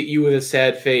at you with a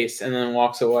sad face, and then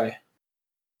walks away.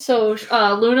 So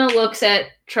Luna looks at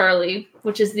Charlie,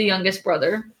 which is the youngest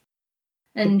brother.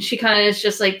 And she kind of is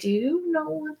just like, "Do you know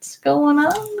what's going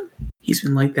on?" He's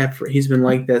been like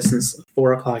that since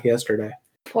 4:00 yesterday.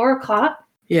 4:00?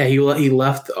 Yeah, he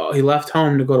left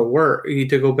home to go to work.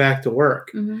 To go back to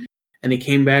work, Mm-hmm. and he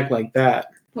came back like that.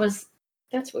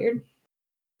 That's weird.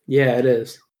 Yeah, it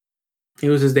is. It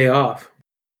was his day off.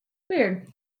 Weird.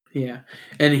 Yeah,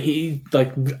 and he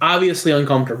obviously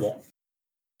uncomfortable.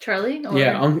 Charlie? Or...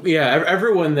 Yeah,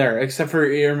 everyone there except for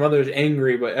your mother's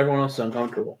angry, but everyone else is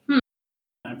uncomfortable.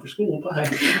 Time for school. Bye.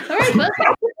 All right, bud.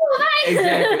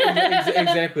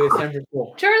 Exactly. It's time for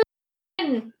school. Charlie,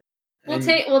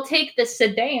 we'll take the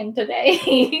sedan today.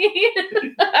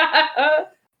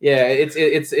 Yeah, it's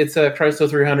a Chrysler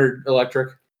 300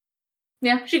 electric.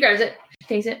 Yeah, she grabs it. She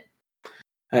takes it.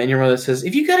 And your mother says,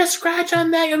 "If you got a scratch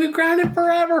on that, you'll be grounded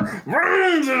forever."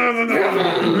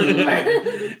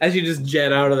 As you just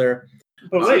jet out of there.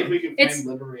 But wait, we can find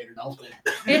Liberator Elton.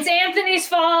 It's Anthony's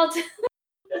fault.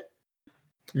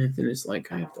 Anthony's like,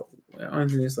 I have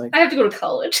to go to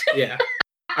college. Yeah.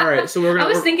 All right, so we're gonna. I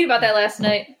was thinking about that last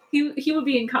night. He would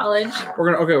be in college.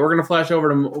 We're gonna flash over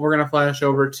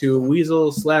to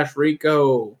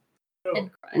Weasel/Rico.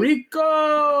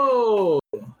 Rico,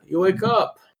 you wake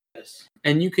up,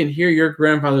 and you can hear your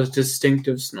grandfather's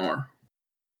distinctive snore.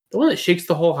 The one that shakes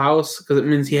the whole house because it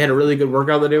means he had a really good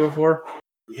workout the day before.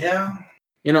 Yeah.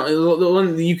 You know, the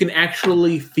one that you can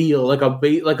actually feel like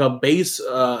the bass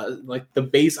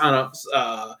on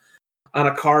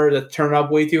a car that's turned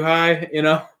up way too high. You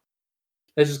know,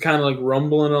 that's just kind of like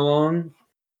rumbling along,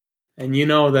 and you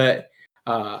know that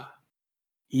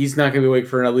he's not gonna be awake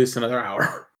for at least another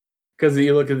hour because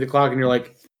you look at the clock and you're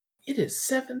like, it is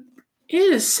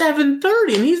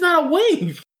 7:30 and he's not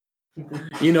awake.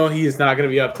 You know he's not gonna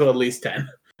be up till at least 10.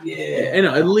 Yeah, you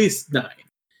know, at least 9.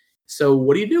 So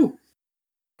what do you do?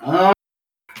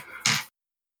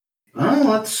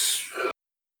 Let's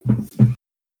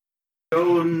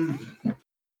go and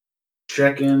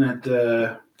check in at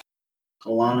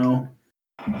Alano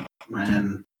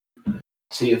and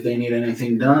see if they need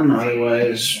anything done.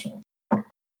 Otherwise,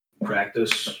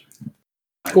 practice.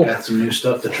 Cool. I've got some new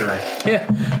stuff to try. Yeah.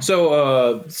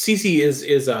 So Cece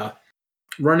is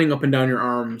running up and down your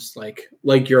arms like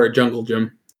you're a jungle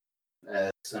gym.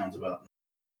 That sounds about.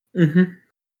 Mm-hmm.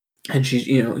 And she's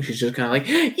just kind of like,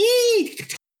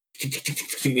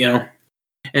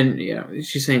 and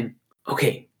she's saying,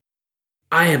 "Okay,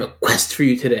 I have a quest for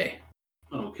you today."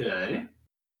 Okay.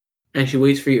 And she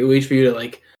waits for you to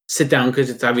like sit down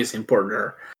because it's obviously important to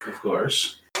her. Of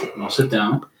course. I'll sit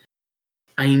down.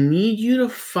 I need you to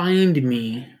find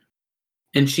me.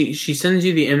 And she sends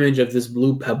you the image of this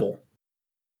blue pebble.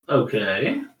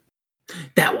 Okay.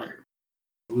 That one.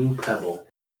 Blue pebble.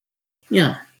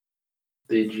 Yeah.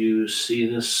 Did you see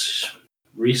this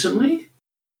recently?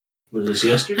 Was this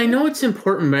yesterday? I know it's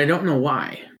important, but I don't know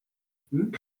why.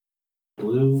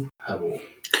 Blue pebble.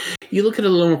 You look at it a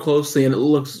little more closely, and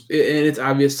it's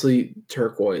obviously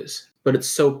turquoise, but it's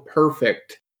so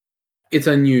perfect. It's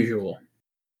unusual.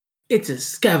 It's a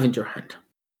scavenger hunt.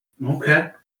 Okay.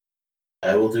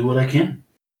 I will do what I can.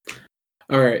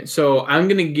 All right, so I'm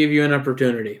going to give you an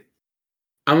opportunity.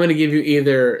 I'm going to give you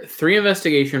either 3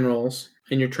 investigation rolls,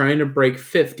 and you're trying to break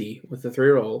 50 with the 3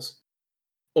 rolls,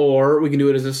 or we can do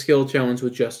it as a skill challenge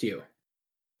with just you.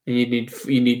 And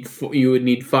you would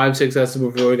need 5 successes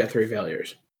before we got 3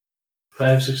 failures.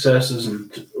 5 successes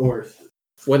or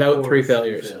without 3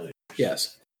 failures.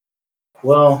 Yes.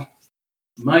 Well,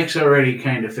 Mike's already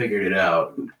kind of figured it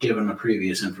out, given the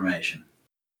previous information.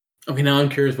 Okay, now I'm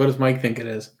curious. What does Mike think it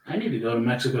is? I need to go to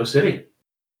Mexico City.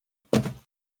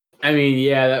 I mean,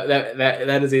 yeah,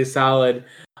 that is a solid.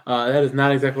 That is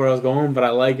not exactly where I was going, but I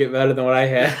like it better than what I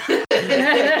had.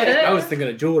 I was thinking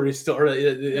a jewelry store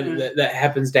that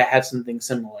happens to have something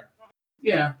similar.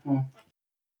 Yeah. Well.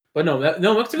 But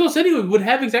no, Mexico City would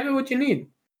have exactly what you need.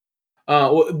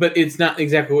 But it's not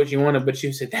exactly what you wanted. But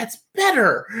she said that's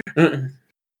better.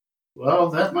 Well,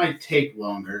 that might take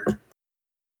longer.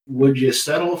 Would you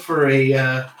settle for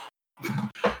a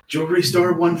jewelry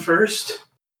store one first?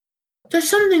 There's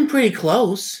something pretty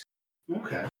close.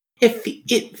 Okay.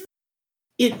 It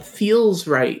feels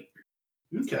right.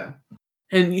 Okay.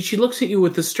 And she looks at you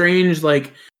with the strange,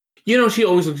 she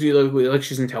always looks at you like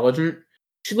she's intelligent.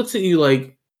 She looks at you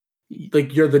like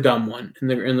you're the dumb one in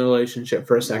the relationship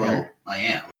for a second. Well, I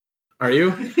am. Are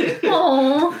you?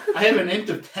 Aww. I have an int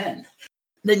of 10.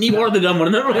 Then you are the dumb one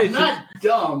in the I'm relationship. not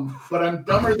dumb, but I'm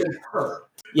dumber than her.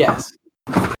 Yes.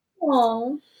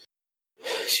 Aww.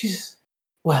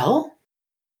 Well,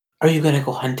 are you going to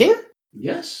go hunting?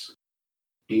 Yes.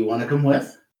 Do you want to come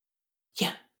with?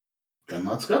 Yeah. Then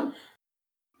let's go.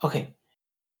 Okay.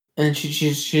 And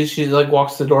she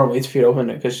walks to the door and waits for you to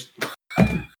open it because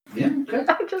Yeah, okay.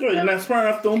 You're not smart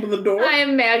enough to open the door. I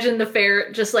imagine the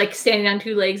ferret just like standing on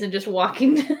two legs and just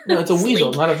walking. No, it's a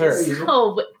weasel, not a ferret.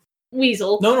 Oh, but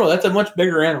weasel. No, that's a much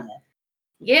bigger animal.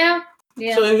 Yeah.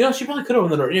 So she probably could open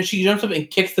the door. She jumps up and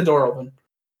kicks the door open.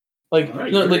 Like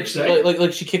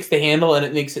she kicks the handle and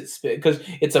it makes it spin because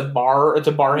it's a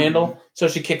bar handle. So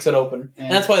she kicks it open,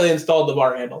 and that's why they installed the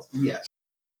bar handles. Yes,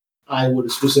 I would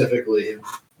specifically.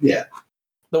 Yeah,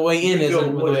 the way in is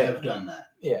would have done that.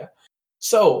 Yeah.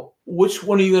 So which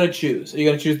one are you going to choose? Are you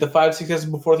going to choose the 5 successes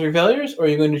before 3 failures, or are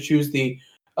you going to choose the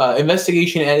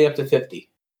investigation adding up to 50?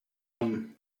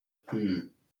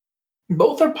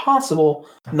 Both are possible.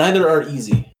 Neither are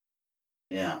easy.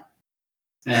 Yeah.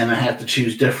 And I have to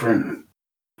choose different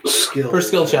skills. For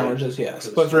skill challenges, yes.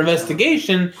 But for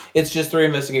investigation, it's just 3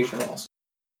 investigation rolls.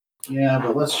 Yeah,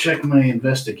 but let's check my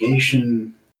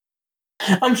investigation.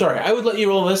 I'm sorry. I would let you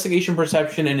roll investigation,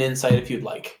 perception, and insight if you'd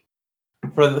like.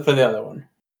 For the other one.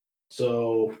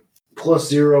 So,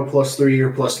 +0, +3,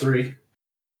 or +3.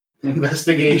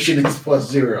 Investigation is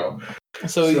 +0.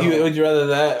 So would you rather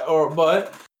that,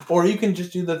 or you can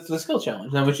just do the skill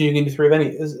challenge. Now, which you can do 3 of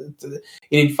any. You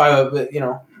need 5 of it,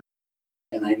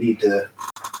 And I need to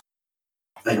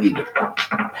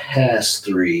pass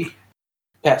 3.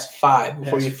 Pass 5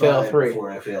 before you fail 3.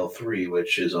 Before I fail 3,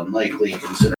 which is unlikely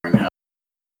considering how.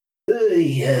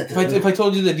 If I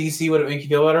told you the DC, would it make you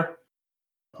feel better?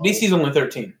 DC is only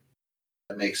 13.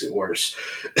 That makes it worse.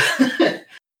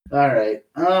 All right.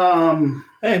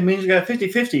 Hey, it means you got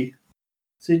 50-50.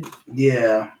 See,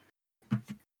 yeah.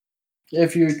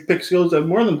 If you pick skills that have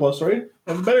more than plus, right?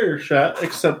 Have a better shot,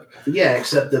 except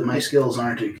that my skills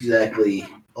aren't exactly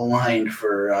aligned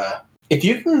for... If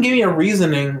you can give me a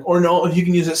reasoning, if you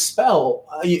can use a spell,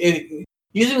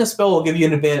 using a spell will give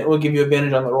you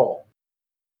advantage on the roll.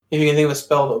 If you can think of a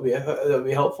spell, that would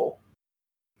be helpful.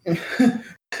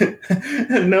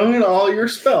 Knowing all your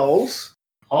spells.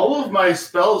 All of my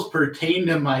spells pertain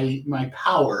to my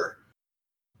power.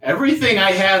 Everything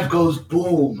I have goes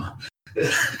boom.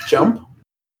 Jump?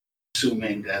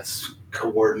 Assuming that's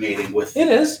coordinating with... It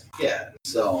is. Yeah,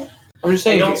 so... I'm just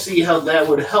saying... I don't see how that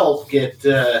would help get...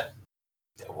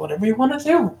 Whatever you want to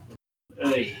do.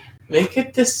 Hey. Make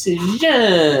a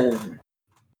decision.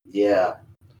 Yeah.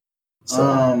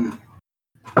 So.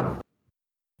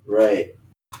 Right.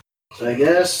 So I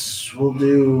guess we'll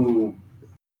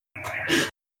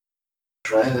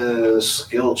try the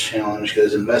skill challenge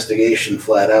because investigation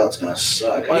flat out is going to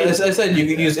suck. Well, as I said, you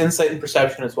could use insight and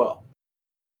perception as well.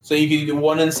 So you could do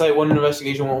 1 insight, 1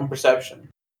 investigation, 1 perception.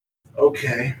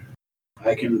 Okay.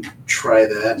 I can try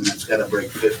that, and it's got to break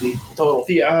 50 total.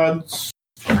 The odds.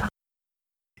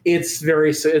 It's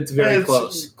very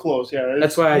close. Close, yeah.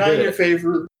 That's why I not did in your it.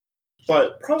 favor,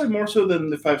 but probably more so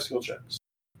than the 5 skill checks.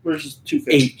 Versus 2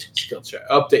 8 skill checks.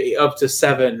 Up to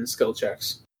 7 skill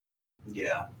checks.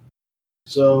 Yeah.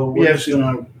 So we're just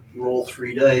gonna roll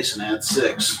 3 dice and add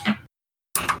 6.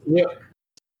 Yep.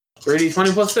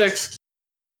 3d20 plus 6.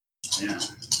 Yeah.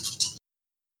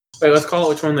 Wait, let's call it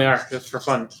which one they are, just for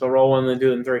fun. So roll 1 and then do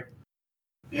them 3.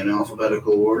 In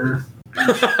alphabetical order.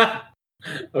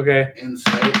 Okay.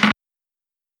 Insight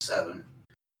 7.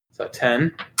 So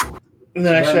 10. And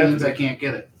then that means I can't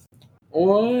get it.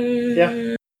 What?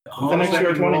 Yeah. The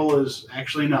next roll is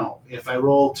actually no. If I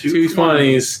roll 2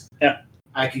 20s, yeah,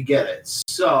 I could get it.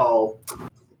 So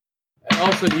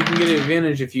also you can get an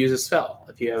advantage if you use a spell.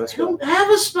 If you have a spell, I don't have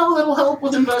a spell that'll help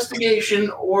with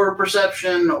investigation or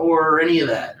perception or any of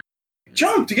that.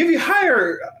 Jump to give you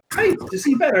higher height to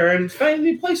see better and find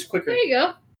the place quicker. There you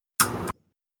go.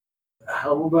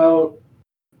 How about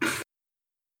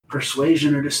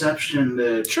persuasion or deception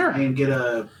to try and get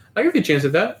a... I'll give you a chance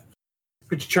at that.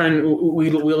 Could you try and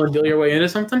wheel and deal your way into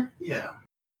something? Yeah.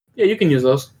 Yeah, you can use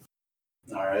those.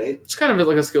 All right. It's kind of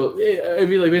like a skill. It'd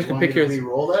be like basically pick your...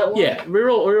 Re-roll that one? Yeah,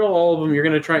 reroll all of them. You're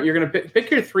gonna pick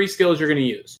your 3 skills you're gonna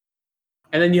use,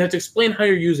 and then you have to explain how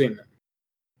you're using them.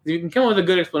 If you can come up with a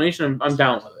good explanation, I'm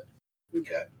down with it.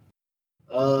 Okay.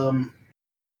 All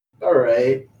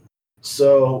right.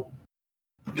 So,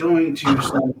 going to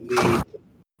some of the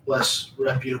less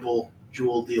reputable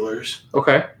jewel dealers.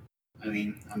 Okay. I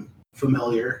mean, I'm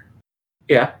familiar.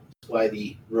 Yeah. That's why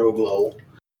the rogue level.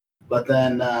 But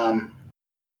then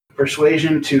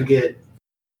persuasion to get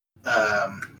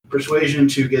them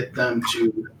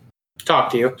to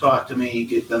talk to me,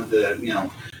 get them to at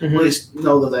least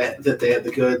know that they have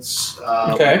the goods.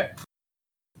 Okay.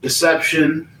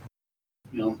 Deception,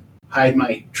 hide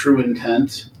my true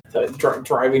intent.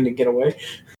 Driving to get away.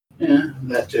 Yeah,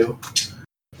 that too.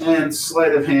 And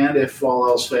sleight of hand, if all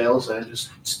else fails, I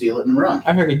just steal it and run.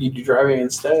 I figured you'd do driving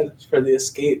instead for the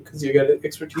escape because you got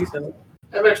expertise in it.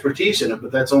 I have expertise in it,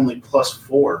 but that's only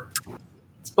 +4.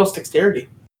 It's plus dexterity.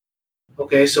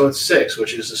 Okay, so it's 6,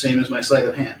 which is the same as my sleight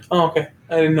of hand. Oh, okay.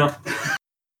 I didn't know.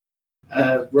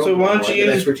 So why don't you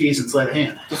use expertise in sleight of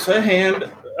hand? the sleight of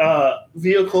hand,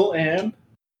 vehicle, and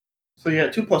so you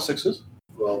got 2 +6s.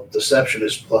 Well, deception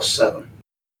is +7.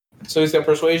 So he's got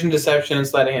persuasion, deception, and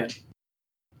sleight of hand.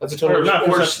 That's a total Or not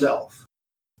Or perception. stealth.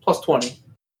 plus 20.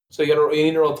 So you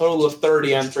need to roll a total of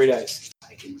 30 on 3 dice.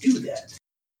 I can do that.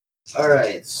 All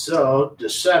right, so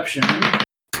deception,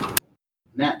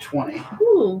 nat 20.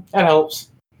 Ooh. That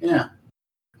helps. Yeah.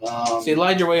 So you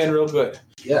lied your way in real good.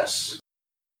 Yes.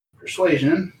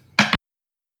 Persuasion,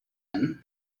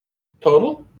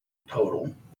 Total? total.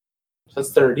 So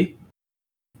that's 30.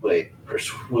 Wait,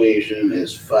 persuasion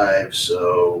is 5,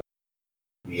 so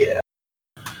yeah.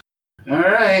 All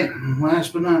right,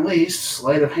 last but not least,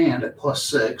 sleight of hand at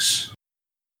 +6.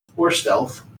 Or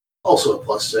stealth, also at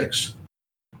 +6.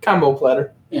 Combo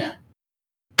platter.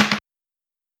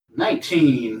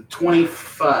 19,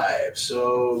 25.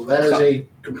 So that is a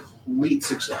complete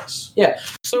success.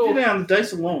 So Get down the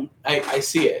dice alone. I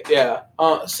see it. Yeah.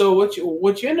 So what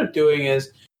you end up doing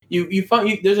is you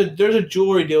find there's a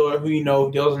jewelry dealer who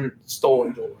deals in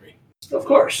stolen jewelry. Of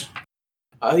course.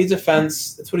 He's a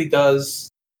fence. That's what he does.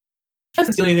 He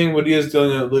doesn't steal anything, but he is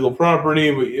dealing in illegal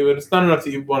property. But it's not enough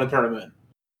that you want to turn him in.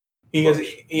 Because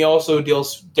he also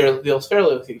deals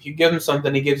fairly with you. If you give him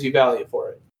something, he gives you value for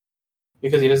it.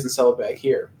 Because he doesn't sell it back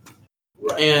here.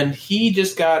 Right. And he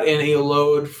just got in a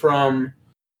load from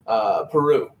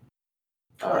Peru.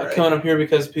 Alright. Coming up here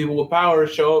because people with power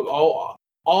show up.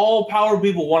 All power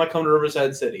people want to come to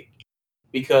Riverside City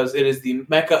because it is the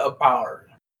mecca of power.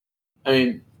 I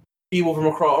mean, people from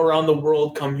around the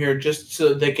world come here just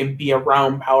so they can be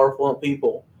around powerful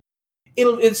people.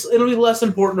 It'll be less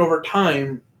important over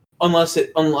time unless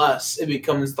it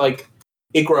becomes like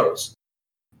it grows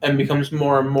and becomes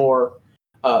more and more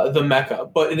the mecca.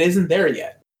 But it isn't there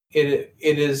yet. It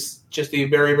is just a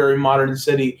very, very modern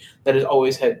city that has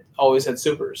always had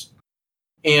supers.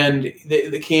 And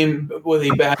they came with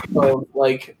a bag of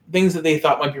like things that they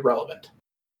thought might be relevant.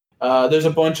 There's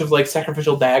a bunch of like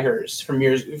sacrificial daggers from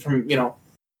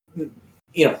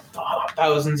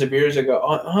thousands of years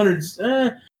ago, hundreds,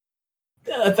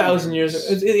 1,000 years ago.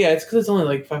 It's because it's only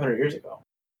like 500 years ago.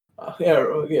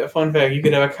 Fun fact: you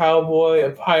could have a cowboy,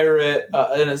 a pirate,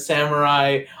 and a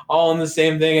samurai all in the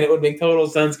same thing, and it would make total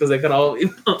sense because they could all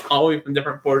be from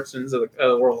different portions of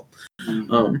the world.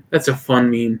 That's a fun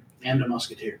meme. And a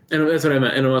musketeer. And that's what I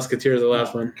meant. And a musketeer is the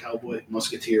last one. Cowboy,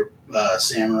 musketeer,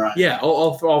 samurai. Yeah,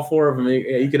 all 4 of them.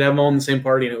 You could have them all in the same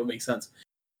party, and it would make sense.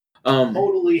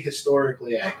 Totally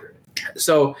historically accurate.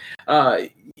 So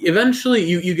eventually,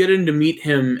 you get in to meet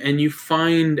him, and you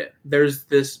find there's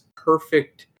this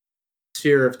perfect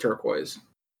sphere of turquoise.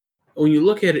 When you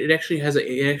look at it, it actually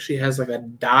has like a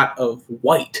dot of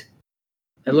white.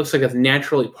 It looks like it's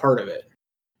naturally part of it,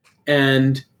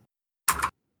 and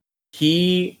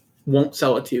he won't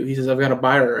sell it to you. He says, "I've got a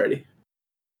buyer already."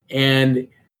 And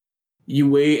you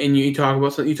wait and you talk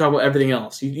about something. You talk about everything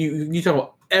else. You talk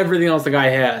about everything else the guy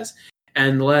has,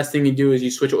 and the last thing you do is you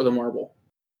switch it with a marble.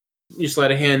 You sleight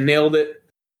of hand, nailed it,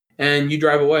 and you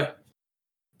drive away.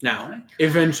 Now,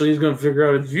 eventually, he's going to figure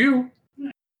out it's you.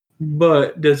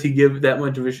 But does he give that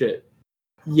much of a shit?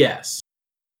 Yes.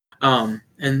 And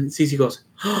Cece goes,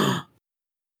 and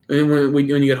when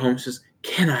you get home, she says,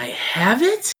 "Can I have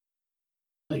it?"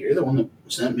 You're the one that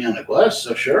sent me on the quest,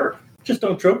 so sure. Just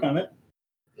don't choke on it.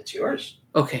 It's yours.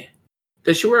 Okay.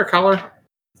 Does she wear a collar?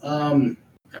 I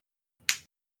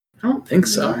don't think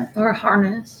so. Or a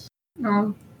harness.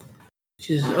 No.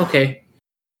 She says, "Okay."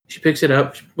 She picks it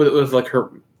up with like her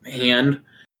hand,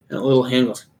 and a little hand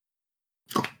goes,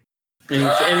 and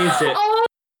eats it. Oh,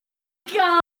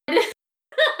 God.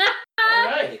 All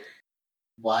right.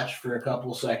 Watch for a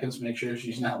couple seconds, make sure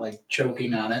she's not like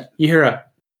choking on it. You hear a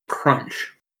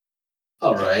crunch.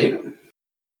 All right.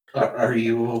 Are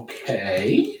you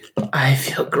okay? I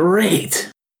feel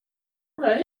great. All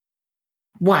right.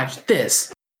 Watch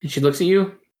this. And she looks at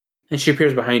you, and she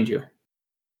appears behind you.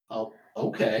 Oh,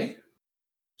 okay.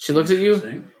 She looks at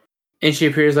you, and she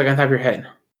appears like on top of your head.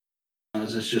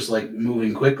 Is this just like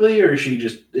moving quickly, or is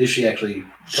she actually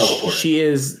teleporting? She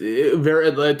is a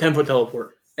 10-foot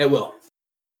teleport at will.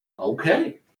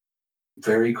 Okay.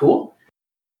 Very cool.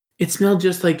 It smelled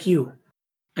just like you.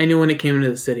 I knew when it came into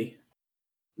the city.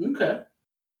 Okay.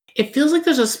 It feels like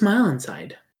there's a smile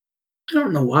inside. I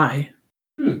don't know why.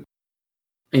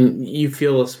 And you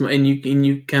feel and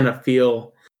you kind of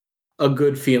feel a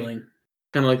good feeling,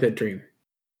 kind of like that dream.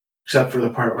 Except for the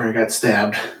part where I got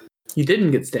stabbed. You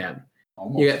didn't get stabbed.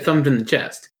 Almost. You got thumped in the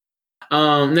chest.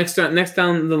 Next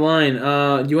down the line.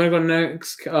 Do you want to go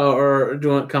next, or do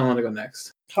you want Colin to go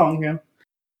next? Colin, yeah.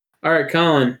 All right,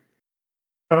 Colin.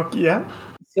 Oh, yeah.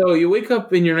 So you wake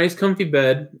up in your nice, comfy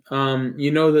bed.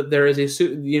 You know that there is a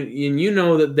soup. You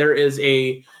know that there is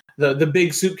the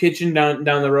big soup kitchen down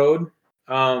the road,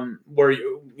 where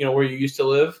where you used to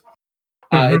live.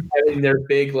 It's having their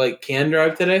big can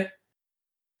drive today.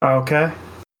 Okay.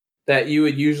 That you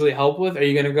would usually help with. Are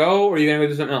you gonna go, or are you gonna go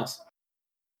do something else?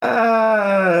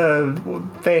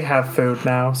 They have food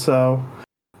now, so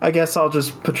I guess I'll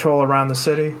just patrol around the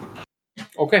city.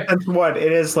 Okay. And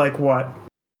it is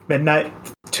midnight,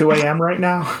 2 a.m. right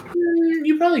now?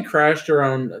 You probably crashed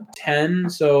around 10,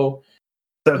 so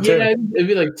So yeah, it'd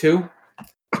be 2.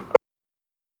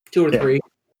 2 or 3.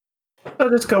 So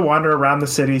just go wander around the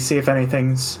city, see if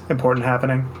anything's important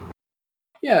happening.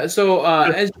 Yeah, so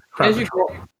as you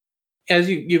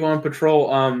go on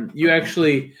patrol, you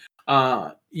actually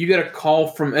you get a call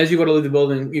from, as you go to leave the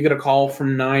building, you get a call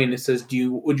from 9. It says,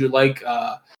 would you like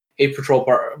a patrol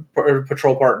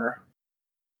partner?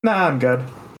 Nah, I'm good.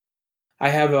 I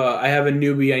have a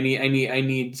newbie. I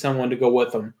need someone to go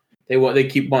with them. They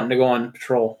keep wanting to go on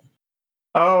patrol.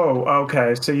 Oh,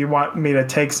 okay. So you want me to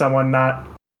take someone not...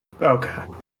 Okay.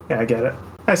 Yeah, I get it.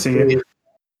 I see you.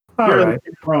 All right.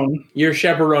 You're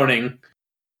chaperoning.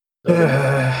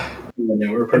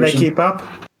 Can they keep up?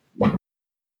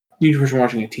 New person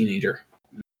watching a teenager.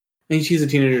 And she's a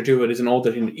teenager too, but he's an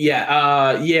older teenager.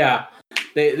 Yeah.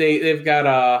 They've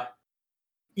got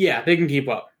yeah, they can keep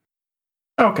up.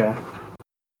 Okay.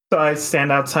 So I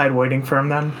stand outside waiting for him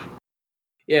then?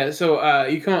 Yeah, so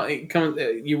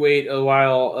you wait a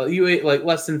while. You wait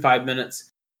less than 5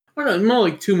 minutes. Or no, more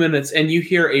like 2 minutes, and you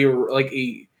hear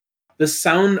the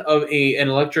sound of an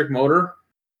electric motor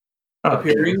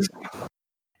appearing. Okay.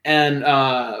 And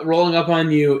rolling up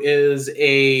on you is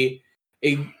a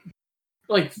 15,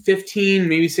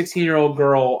 maybe 16-year-old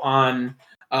girl on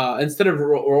instead of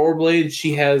rollerblades,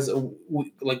 she has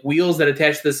wheels that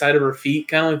attach to the side of her feet,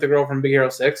 kind of like the girl from Big Hero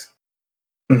 6.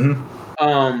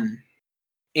 Mm-hmm.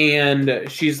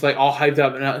 And she's all hyped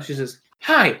up, and she says,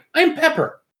 "Hi, I'm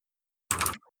Pepper."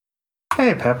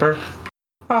 Hey, Pepper.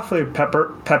 Awfully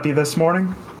peppy this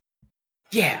morning.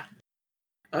 Yeah.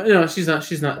 No, she's not.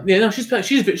 Yeah, no, she's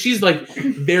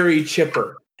very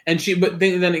chipper. And but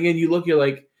then again, you look, you're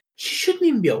like, she shouldn't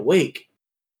even be awake.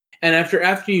 And after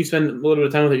you spend a little bit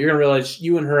of time with her, you're gonna realize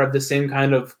you and her have the same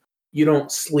kind of, you don't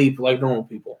sleep like normal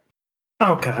people.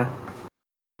 Okay.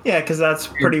 Yeah, because that's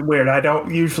pretty weird. I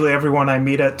don't usually, everyone I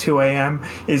meet at 2 a.m.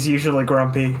 is usually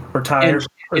grumpy or tired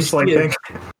or sleeping.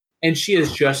 And she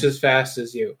is just as fast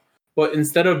as you. But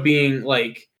instead of being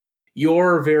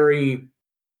you're very,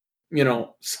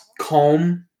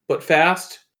 calm but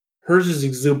fast, hers is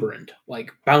exuberant.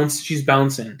 She's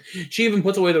bouncing. She even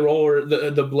puts away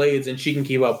the blades, and she can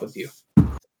keep up with you.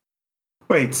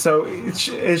 Wait, so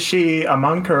is she a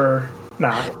monk or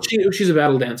not? She's a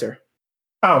battle dancer.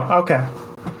 Oh, okay.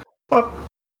 Well,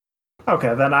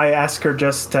 okay, then I ask her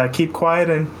just to keep quiet,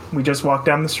 and we just walk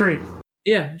down the street.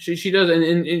 Yeah, she does,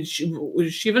 and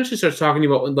she eventually starts talking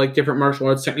about different martial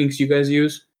arts techniques you guys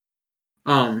use.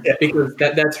 Because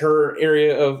that's her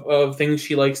area of things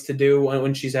she likes to do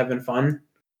when she's having fun.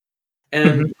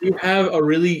 And you have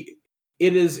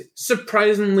it is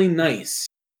surprisingly nice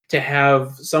to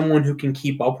have someone who can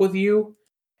keep up with you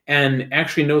and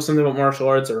actually know something about martial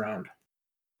arts around.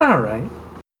 All right.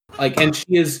 And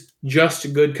she is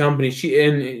just good company.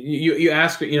 You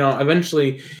ask her,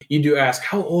 eventually you do ask,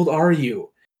 how old are you?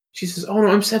 She says, oh no,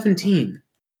 I'm 17.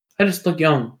 I just look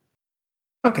young.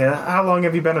 Okay, how long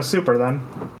have you been a super then?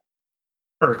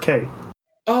 Or a cape?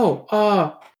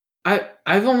 Oh,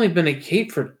 I've only been a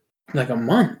cape for a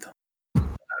month.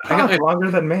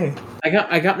 Longer than me.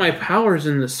 I got my powers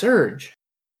in the surge.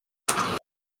 I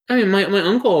mean, my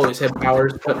uncle always had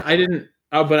powers, but I didn't.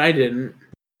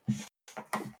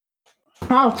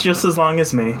 Well, just as long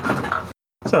as me.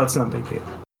 So it's not a big deal.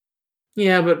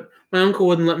 Yeah, but my uncle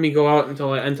wouldn't let me go out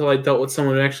until I dealt with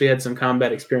someone who actually had some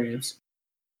combat experience.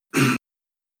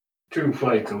 True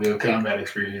fight till we have combat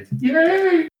experience.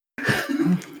 Yay!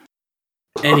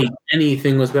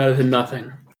 Anything was better than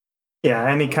nothing. Yeah,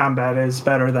 any combat is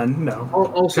better than no.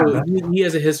 Also, he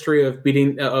has a history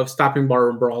of stopping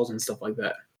bar brawls and stuff like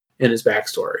that in his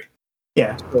backstory.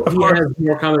 Yeah, so he has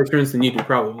more combat experience than you do,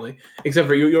 probably. Except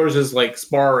for yours is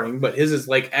sparring, but his is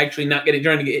actually not get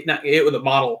hit with a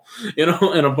bottle, in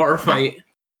a bar fight.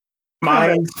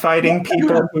 Mine's fighting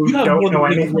people who don't know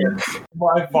anything.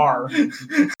 By far.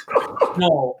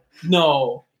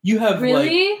 No. You have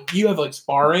really? You have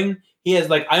sparring. He has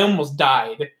I almost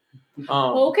died.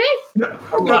 Okay.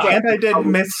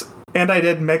 And I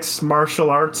did mixed martial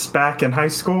arts back in high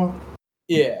school,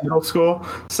 middle school.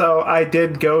 So I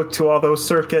did go to all those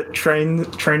circuit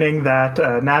training that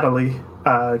Natalie,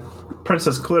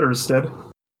 Princess Glitters, did.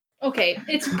 Okay,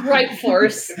 it's Bright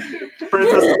Force.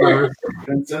 Princess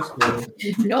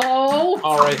Glitters. No.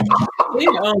 All right.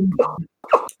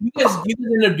 You guys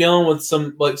end up dealing with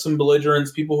some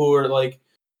belligerents, people who are like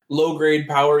low grade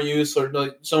power use, or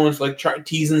like someone's like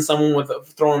teasing someone with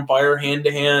throwing fire hand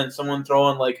to hand, someone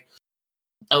throwing like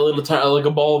a little like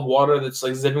a ball of water that's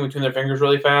like zipping between their fingers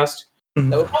really fast. Mm-hmm.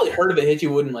 That would probably hurt if it hit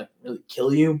you. Wouldn't like really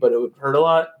kill you, but it would hurt a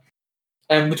lot.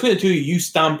 And between the two of you, you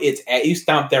stomp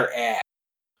their ass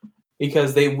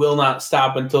because they will not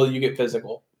stop until you get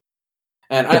physical.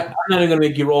 And I'm not even going to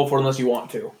make you roll for it unless you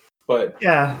want to. But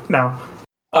yeah, no.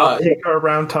 I'll take her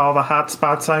around to all the hot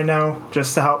spots I know,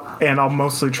 just to help, and I'll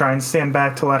mostly try and stand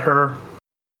back to let her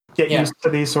get used to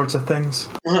these sorts of things.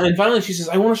 And finally, she says,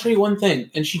 "I want to show you one thing,"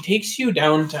 and she takes you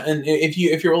downtown. And if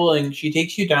you're willing, she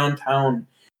takes you downtown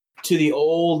to the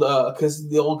old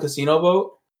casino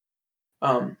boat.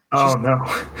 No!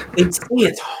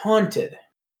 It's haunted.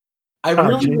 I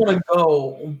really want to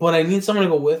go, but I need someone to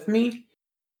go with me,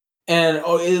 and at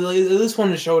least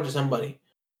want to show it to somebody.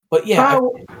 But yeah.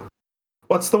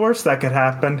 What's the worst that could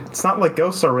happen? It's not like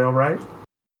ghosts are real, right?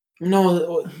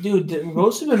 No, dude,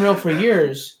 ghosts have been real for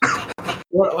years.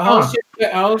 How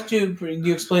else do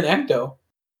you explain Ecto?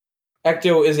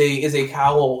 Ecto is a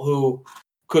cowl who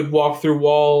could walk through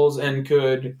walls and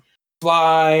could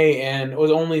fly and was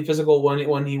only physical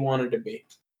when he wanted to be.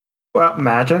 Well,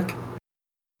 magic.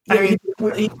 Yeah,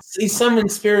 he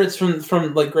summoned spirits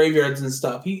from like graveyards and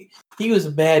stuff. He was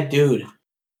a bad dude.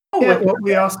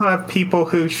 We also have people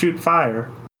who shoot fire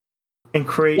and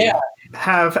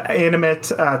have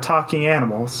animate talking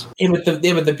animals. Yeah, but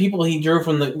the people he drew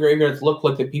from the graveyards look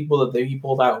like the people that he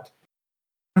pulled out.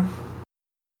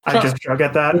 I just shrug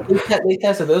at that. They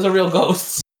tested. Those are real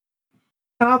ghosts.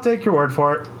 I'll take your word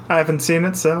for it. I haven't seen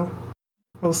it, so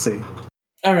we'll see.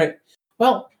 All right.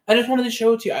 Well, I just wanted to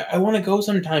show it to you. I want to go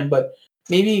sometime, but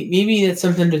maybe it's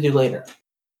something to do later.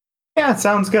 Yeah, it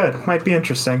sounds good. Might be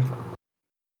interesting.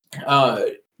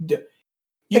 You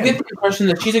get the impression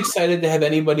that she's excited to have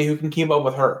anybody who can keep up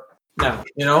with her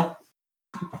now,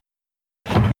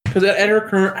 because at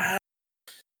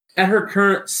her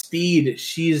current speed,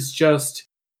 she's just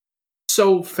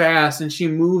so fast, and she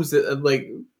moves at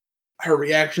like her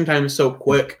reaction time is so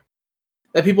quick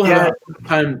that people have a hard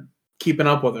time keeping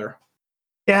up with her.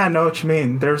 Yeah, I know what you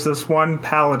mean. There's this one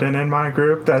paladin in my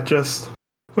group that just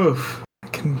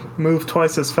can move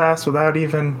twice as fast without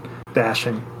even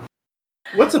dashing.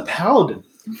 What's a paladin?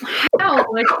 How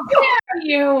dare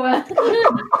you?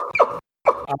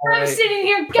 I'm sitting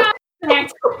here,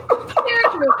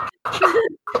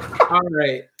 All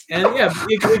right, and yeah,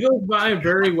 it goes by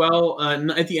very well.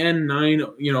 At the end,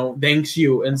 9, thanks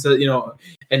you and says,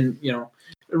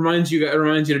 reminds you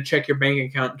to check your bank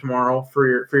account tomorrow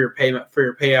for your payment, for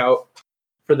your payout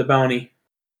for the bounty.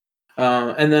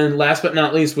 And then last but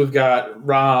not least, we've got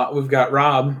Rob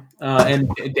and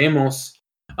Damos.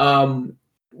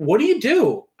 What do you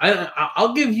do?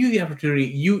 I'll give you the opportunity.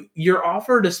 You're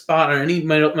offered a spot on any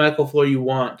medical floor you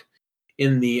want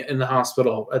in the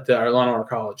hospital at the Arlano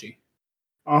Oncology.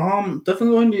 Definitely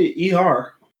going to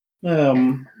ER.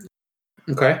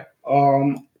 Okay.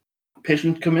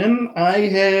 Patient come in. I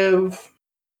have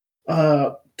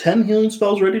 10 healing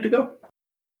spells ready to go.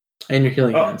 And your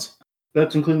healing hands.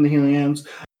 That's including the healing hands.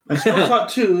 I still taught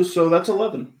 2, so that's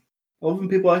 11. 11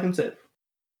 people I can save.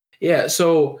 Yeah,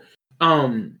 so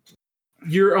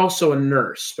you're also a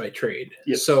nurse by trade.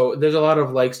 Yep. So there's a lot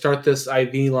of like, start this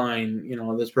IV line,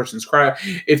 this person's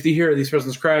crash. If you hear this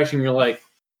person's crashing, you're like,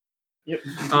 yep.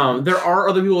 There are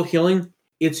other people healing.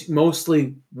 It's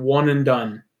mostly one and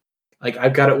done. Like,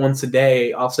 I've got it once a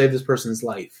day. I'll save this person's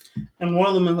life. And one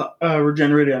of them is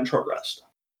regenerated on short rest.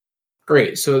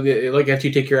 Great. So, like, after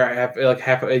you take your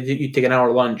you take an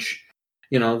hour lunch,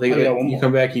 you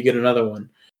come back, you get another one,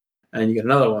 and you get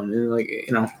another one,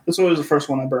 and it's always the first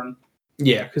one I burn.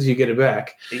 Yeah, because you get it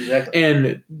back. Exactly.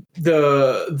 And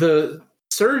the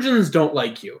surgeons don't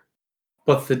like you,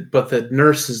 but the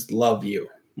nurses love you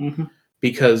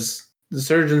because the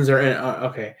surgeons are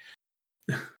okay.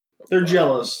 They're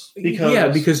jealous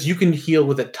because you can heal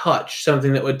with a touch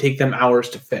something that would take them hours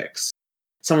to fix.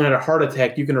 Someone had a heart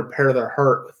attack, you can repair their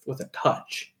heart with a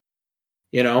touch.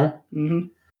 And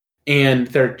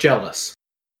they're jealous.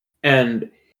 And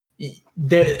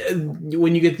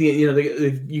when you get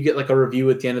you get like a review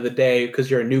at the end of the day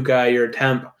because you're a new guy, you're a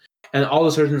temp, and all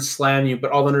the surgeons slam you,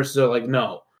 but all the nurses are like,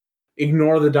 no,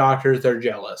 ignore the doctors, they're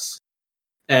jealous.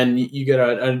 and you get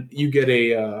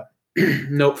a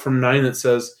note from 9 that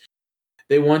says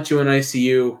they want you in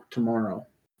ICU tomorrow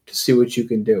to see what you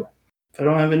can do. If I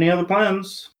don't have any other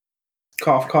plans,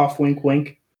 cough, cough, wink,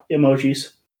 wink,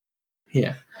 emojis.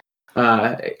 Yeah.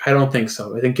 I don't think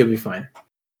so. I think you'll be fine.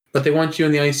 But they want you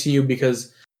in the ICU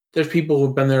because there's people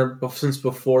who've been there since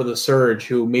before the surge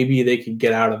who maybe they could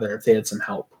get out of there if they had some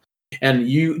help. And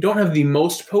you don't have the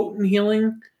most potent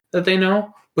healing that they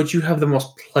know, but you have the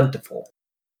most plentiful.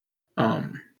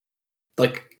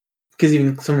 Because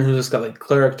even someone who's just got like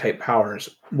cleric type powers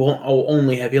will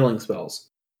only have healing spells,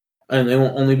 and they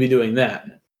won't only be doing that.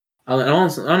 And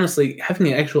honestly, having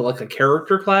an actual like a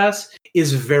character class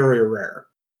is very rare.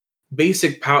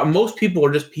 Basic power. Most people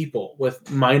are just people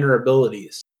with minor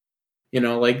abilities.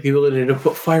 Like the ability to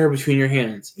put fire between your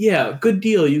hands. Yeah, good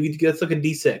deal. That's like a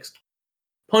D6.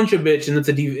 Punch a bitch and that's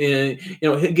a D.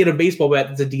 Get a baseball bat.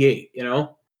 That's a D8.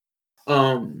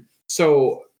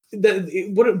 So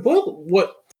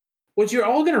what you're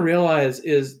all gonna realize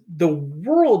is the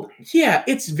world. Yeah,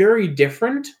 it's very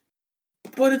different,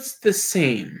 but it's the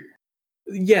same.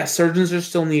 Yes, surgeons are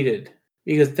still needed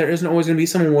because there isn't always going to be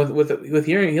someone with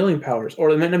healing powers,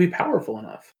 or they might not be powerful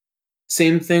enough.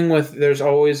 Same thing with there's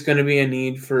always going to be a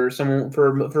need for someone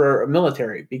for a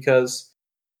military because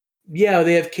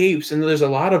they have capes and there's a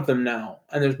lot of them now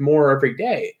and there's more every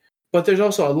day. But there's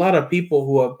also a lot of people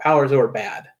who have powers that are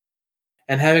bad,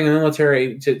 and having a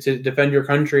military to defend your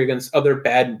country against other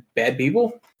bad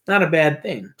people, not a bad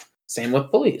thing. Same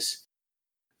with police.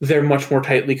 They're much more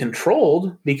tightly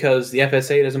controlled because the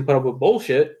FSA doesn't put up with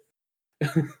bullshit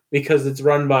because it's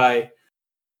run by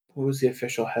who's the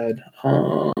official head?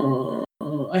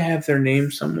 I have their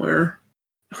name somewhere.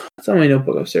 It's on my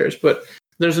notebook upstairs. But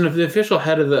the official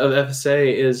head of the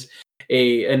FSA is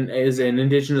an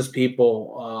indigenous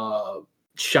people.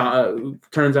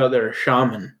 Turns out they're a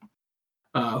shaman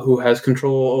who has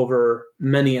control over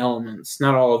many elements,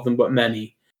 not all of them, but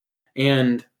many,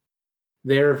 and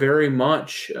they're very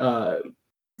much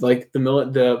like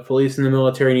the police and the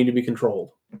military need to be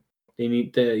controlled. They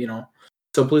need to,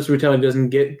 so police brutality doesn't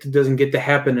get to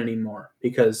happen anymore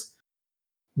because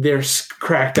they're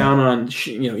cracked down on.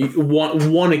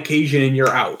 One occasion and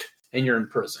you're out and you're in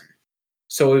prison.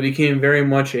 So it became very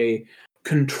much a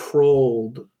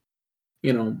controlled,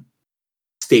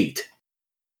 state.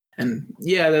 And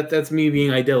that's me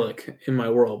being idyllic in my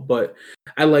world, but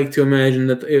I like to imagine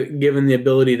that given the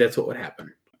ability, that's what would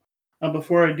happen.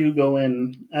 Before I do go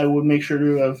in, I would make sure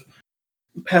to have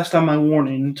passed on my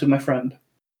warning to my friend.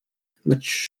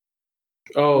 Which,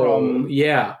 you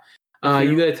got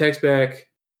a text back.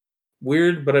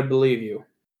 Weird, but I believe you.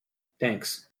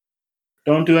 Thanks.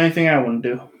 Don't do anything I wouldn't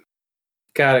do.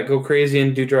 Got it. Go crazy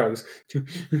and do drugs.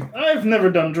 I've never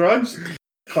done drugs.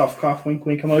 Cough, cough, wink,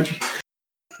 wink emoji.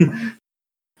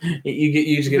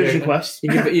 You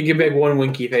get back one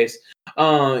winky face.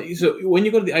 So when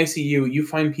you go to the ICU, you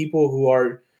find people who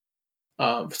are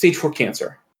stage 4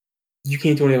 cancer. You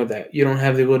can't do anything with that. You don't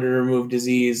have the ability to remove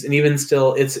disease, and even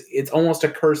still, it's almost a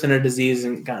curse and a disease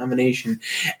in combination.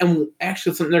 And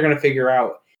actually, something they're going to figure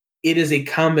out. It is a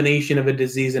combination of a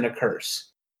disease and a curse,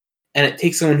 and it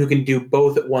takes someone who can do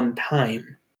both at one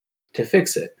time to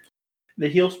fix it. The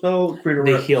heal spell, greater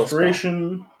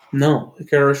restoration. No, the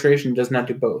greater restoration does not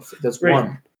do both. It does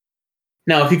one.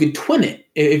 Now, if you could twin it,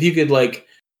 if you could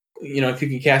if you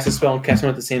could cast a spell and cast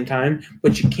one at the same time,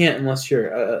 but you can't unless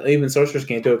you're even sorcerers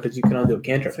can't do it because you can only do a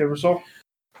cantrip. Favorite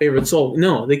soul.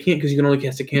 No, they can't because you can only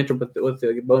cast a cantrip with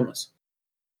the bonus.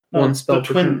 One spell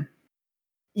per twin.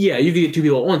 Yeah, you can get 2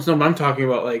 people at once. No, but I'm talking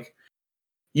about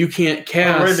you can't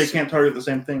cast. Right, they can't target the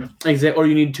same thing. Exactly, or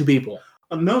you need 2 people.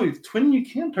 No, twin, you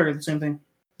can target the same thing.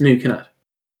 No, you cannot.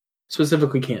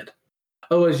 Specifically can't.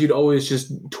 Otherwise, you'd always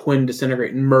just twin,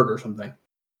 disintegrate, and murder something.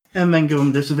 And then give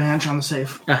them disadvantage on the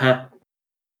save.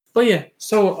 But yeah,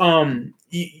 so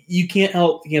you can't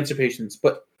help cancer patients,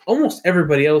 but almost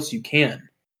everybody else you can.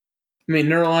 I mean,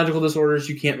 neurological disorders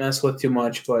you can't mess with too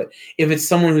much, but if it's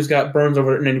someone who's got burns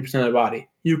over 90% of their body,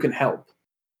 you can help.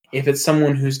 If it's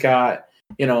someone who's got,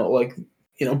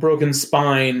 broken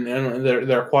spine and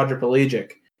they're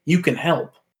quadriplegic, you can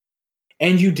help.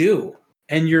 And you do.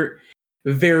 And you're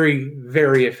very,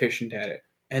 very efficient at it.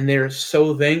 And they're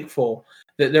so thankful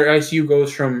that their ICU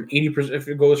goes from 80%. If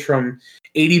it goes from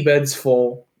 80 beds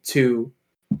full to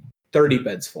 30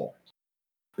 beds full.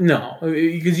 No,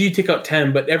 because you take out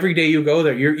 10, but every day you go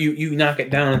there, you knock it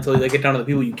down until they get down to the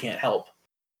people you can't help,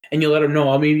 and you let them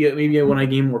know. Maybe when I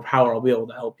gain more power, I'll be able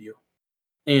to help you.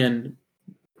 And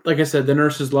like I said, the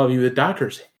nurses love you. The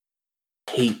doctors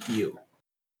hate you.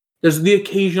 There's the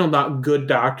occasional good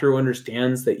doctor who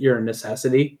understands that you're a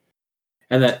necessity,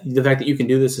 and that the fact that you can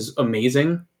do this is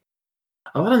amazing.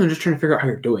 A lot of them are just trying to figure out how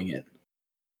you're doing it.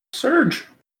 Surge.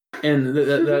 And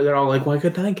they're all like, why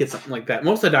couldn't I get something like that?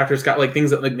 Most of the doctors got like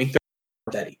things that like make their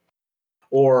steady.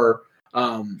 Or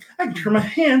I can turn my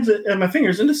hands and my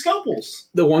fingers into scalpels.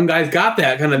 the one guy's got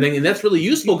that kind of thing, and that's really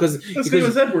useful because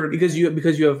Edward. because you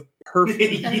have perfect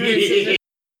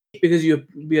because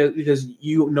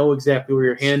you know exactly where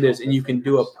your hand is and you can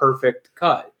do a perfect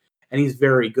cut, and he's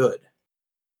very good.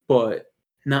 But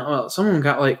now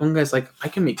one guy's like, I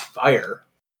can make fire.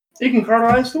 You can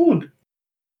cauterize the wound.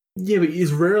 Yeah, but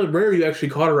it's rarely you actually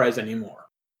cauterize anymore.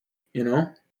 You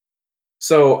know.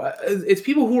 So it's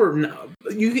people who are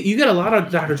you get a lot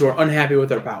of doctors who are unhappy with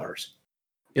their powers.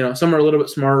 You know, some are a little bit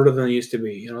smarter than they used to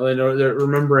be. You know, they're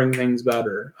remembering things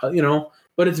better. You know,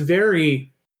 but it's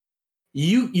very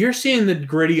you're seeing the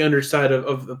gritty underside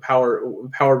of the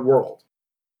powered world,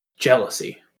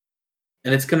 jealousy,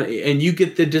 and you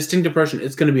get the distinct impression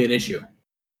it's going to be an issue.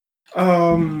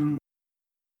 I'm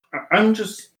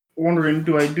just wondering,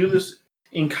 do I do this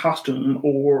in costume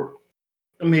or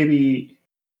maybe?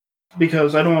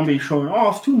 Because I don't want to be showing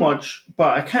off too much,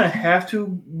 but I kind of have to,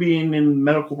 being in the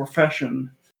medical profession.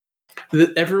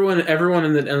 Everyone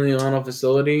in the Milano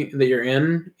facility that you're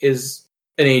in is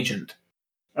an agent.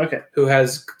 Okay. Who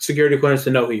has security clearance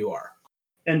to know who you are.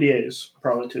 NDAs,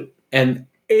 probably too. And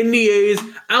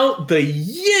NDAs out the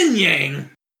yin-yang.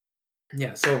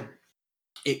 Yeah, so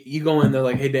you go in, they're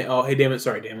like, hey, damn it,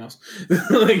 sorry, Damos.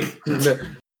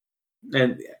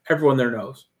 And everyone there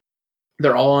knows.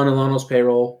 They're all on Alano's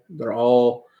payroll. They're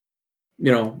all,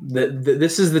 you know,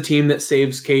 this is the team that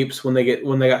saves Capes when they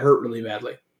got hurt really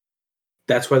badly.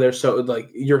 That's why they're so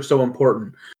you're so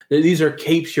important. These are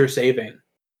Capes you're saving,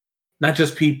 not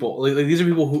just people. These are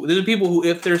people who,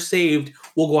 if they're saved,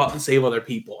 will go out and save other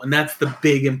people, and that's the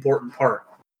big important part.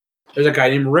 There's a guy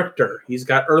named Richter. He's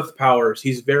got earth powers.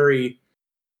 He's the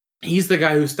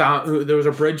guy who stopped. There was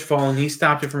a bridge falling. He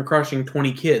stopped it from crushing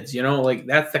 20 kids. You know,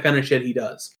 that's the kind of shit he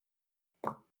does.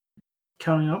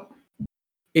 Counting up?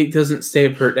 It doesn't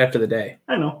stay for after the day.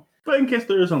 I know, but in case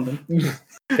there is something.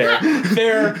 Fair. I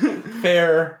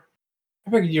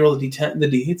figured you roll the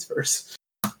D8s first.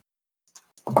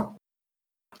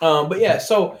 But yeah,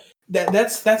 so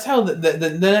that's how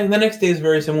the next day is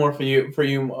very similar for you,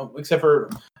 except for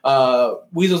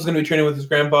Weasel's going to be training with his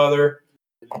grandfather,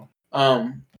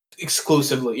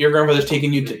 exclusively. Your grandfather's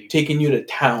taking you to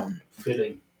town.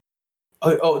 Fitting.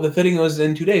 Oh, the fitting was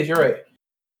in 2 days. You're right.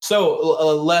 So,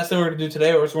 last thing we're going to do today,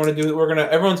 everyone's going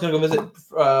to go visit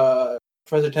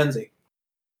Professor Tenzi.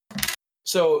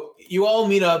 So, you all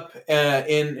meet up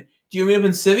do you meet up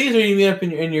in civvies or do you meet up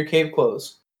in your cave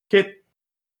clothes?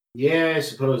 Yeah, I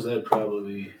suppose that'd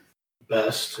probably be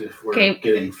best if we're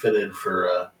getting fitted for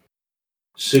a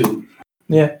suit.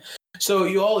 Yeah. So,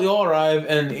 you all arrive,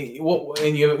 and you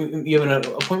have an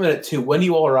appointment at 2. When do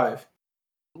you all arrive?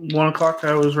 1 o'clock.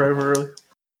 I was right early.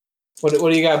 What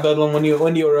do you got, Bedlam? When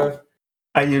do you arrive?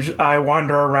 I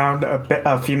wander around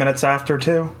a few minutes after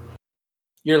 2.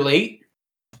 You're late?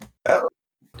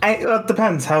 It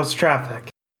depends. How's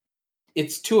traffic?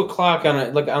 It's 2 o'clock on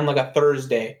a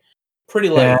Thursday.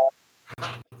 Pretty late.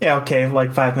 Yeah. Okay.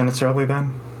 Like 5 minutes early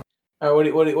then. All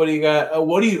right. What do you got?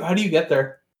 How do you get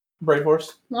there? Bright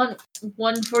Horse.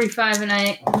 1:45, and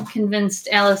I convinced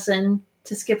Allison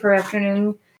to skip her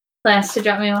afternoon class to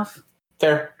drop me off.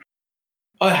 Fair.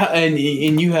 And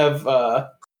you have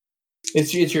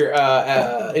it's your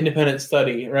independent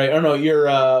study, right? Oh no, your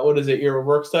what is it? Your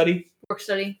work study? Work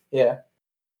study. Yeah.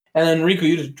 And then Riku,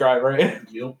 you just drive, right?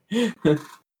 Yep.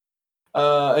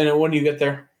 And when do you get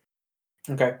there?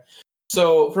 Okay.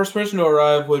 So first person to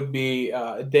arrive would be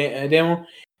Damo.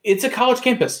 It's a college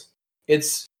campus.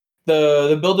 It's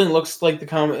the building looks like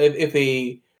if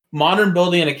a modern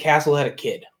building and a castle had a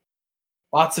kid.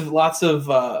 Lots of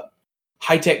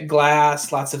high-tech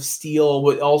glass, lots of steel,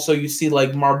 but also you see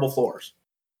marble floors,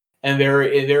 and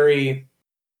very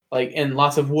and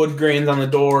lots of wood grains on the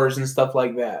doors and stuff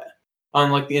like that, on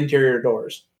the interior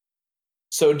doors.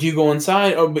 So do you go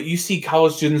inside? Oh, but you see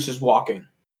college students just walking.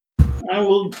 I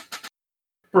will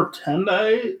pretend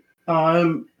I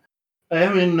am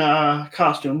in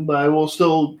costume, but I will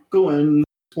still go in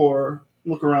for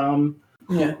look around,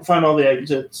 find all the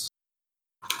exits.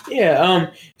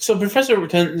 Yeah. So Professor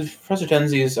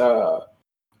Tenzi's her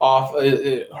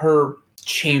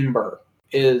chamber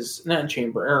is not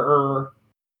chamber.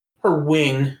 Her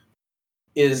wing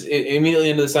is immediately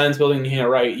into the science building.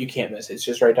 Right, you can't miss it. It's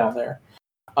just right down there.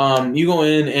 You go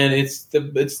in and it's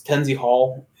Tenzi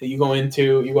Hall. You go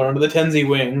into the Tenzi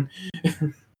wing,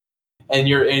 and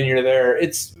you're there.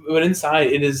 But inside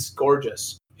it is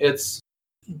gorgeous. It's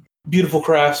beautiful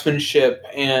craftsmanship,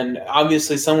 and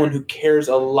obviously someone who cares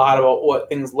a lot about what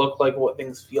things look like, what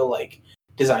things feel like,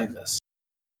 designed this.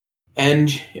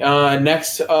 And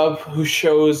next up, who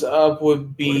shows up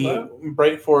would be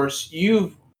Bright Force.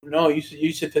 You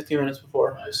said 15 minutes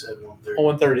before. I said 1:30.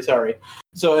 Oh, 1:30, sorry.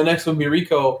 So next would be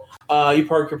Rico. You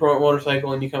park your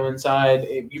motorcycle and you come inside.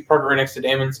 You park right next to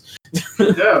Damon's.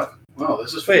 Yeah. Well,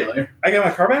 this is fate. I got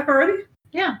my car back already?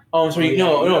 Yeah. Oh, I'm sorry.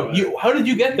 No. How did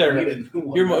you get there?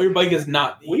 Your bike is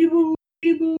not. Weeboo.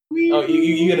 Oh,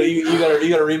 you got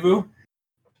a reboot.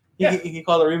 Yeah. You can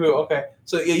call it a reboot. Okay.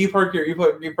 So yeah, you park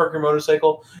your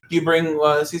motorcycle. Do you bring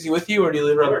Cece with you, or do you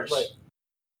leave her on the flight?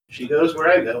 She goes where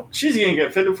I go. She's gonna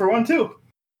get fitted for one too.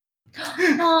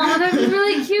 Oh, that's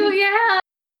really cute. Yeah.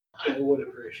 I would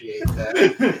appreciate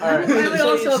that. All right. I would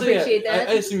also appreciate that.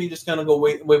 I assume you just kind of go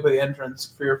wait by the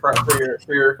entrance for your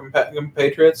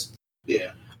compatriots.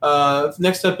 Yeah.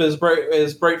 Next up is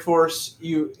Bright Force.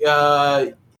 You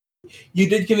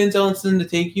did convince Allison to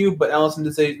take you, but Allison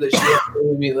did say that she has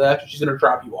to be left. She's going to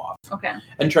drop you off. Okay.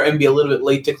 And try and be a little bit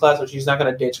late to class, so she's not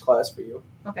going to ditch class for you.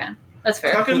 Okay. That's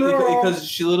fair. Because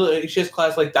she has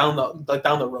class down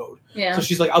the road. Yeah. So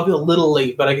she's like, I'll be a little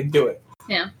late, but I can do it.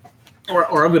 Yeah.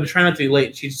 Or I'm going to try not to be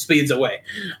late. She speeds away.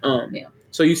 Yeah.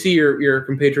 So you see your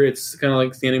compatriots kind of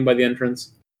like standing by the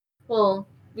entrance. Well,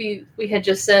 we had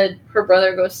just said her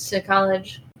brother goes to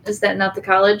college. Is that not the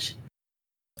college?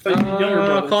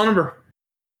 Call number.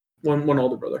 One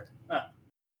older brother.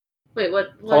 Wait,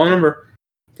 what? Call number.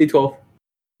 T12.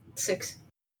 6.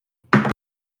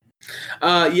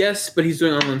 Yes, but he's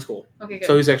doing online school. Okay, good.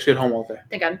 So he's actually at home all day.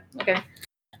 Thank God. Okay.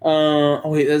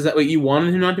 Wait, is that what you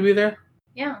wanted him not to be there?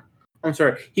 Yeah. I'm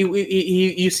sorry.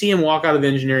 You see him walk out of the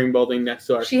engineering building next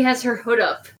door. She has her hood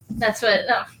up. That's what.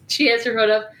 She has her hood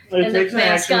up. It and takes the an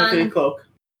mask action with on. a cloak.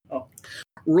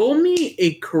 Roll me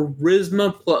a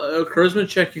charisma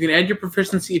check. You can add your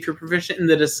proficiency if you're proficient in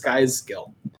the disguise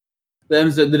skill.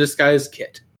 Them's the disguise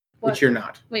kit, What? which you're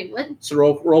not. Wait, what? So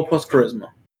roll plus charisma.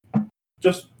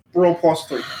 Just roll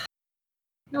 +3.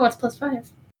 No, it's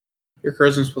 +5. Your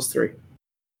charisma's +3.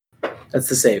 That's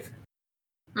the save.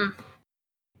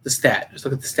 The stat. Just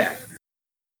look at the stat.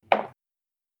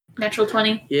 Natural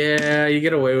 20. Yeah, you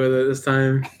get away with it this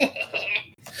time.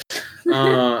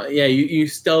 Yeah, you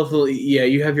stealthily. Yeah,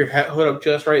 you have your hood up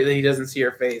just right that he doesn't see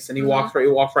your face, and he walks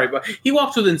right. But he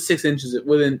walks within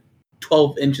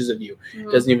 12 inches of you.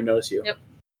 Doesn't even notice you. Yep.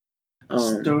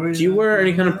 Do you wear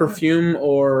any kind of perfume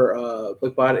or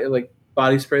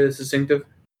body spray that's distinctive?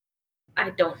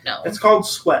 I don't know. It's called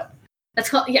sweat. That's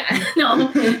called. Yeah.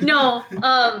 No. No.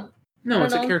 No,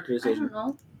 it's a I characterization. don't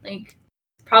know. Like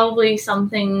probably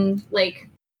something like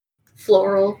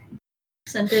floral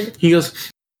scented. He goes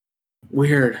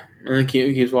weird, and then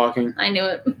keeps walking. I knew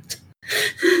it.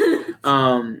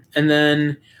 And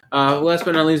then last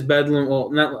but not least, Bedlam. Well,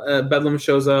 not Bedlam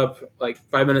shows up like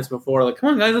 5 minutes before. Like, come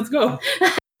on, guys, let's go.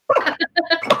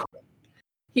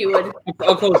 He would.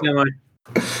 I'll close my line.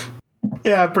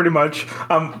 Yeah, pretty much.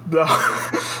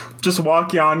 Just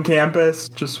walk you on campus.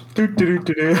 Just do. Oh,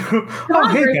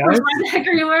 hey guys. Why the heck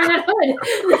are you wearing that hood?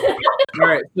 All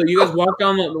right, so you guys walk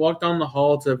down the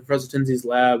hall to Professor Tinsley's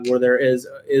lab, where there is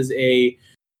a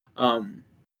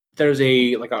there's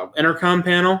a intercom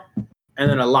panel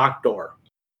and then a locked door.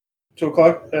 2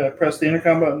 o'clock. Press the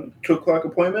intercom button. 2 o'clock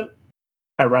appointment.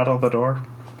 I rattle the door.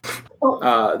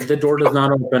 The door does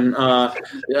not open. 2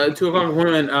 o'clock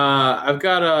appointment. I've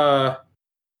got a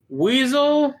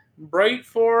Weasel, Bright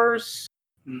Force,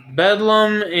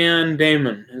 Bedlam, and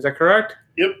Damon. Is that correct?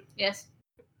 Yep. Yes.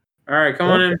 All right, come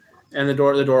on in. And the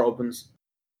door opens.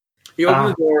 You open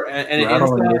the door,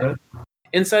 and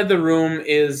inside the room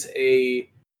is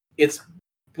it's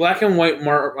black and white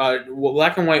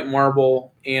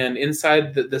marble, and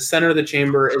inside the center of the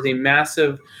chamber is a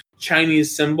massive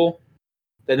Chinese symbol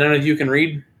that none of you can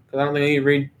read, because I don't think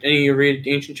any of you read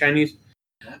ancient Chinese.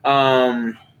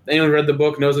 Anyone who read the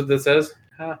book knows what this says.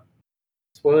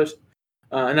 Spoilers.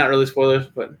 Not really spoilers,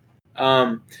 but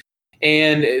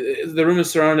and the room is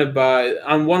surrounded by,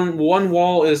 on one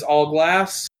wall is all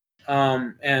glass,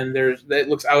 and it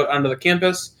looks out onto the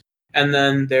campus, and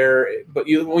then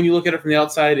when you look at it from the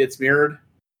outside, it's mirrored,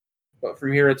 but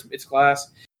from here it's glass,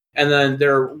 and then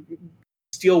there are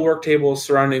steel work tables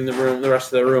surrounding the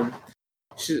rest of the room.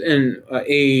 And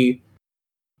a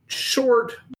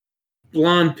short,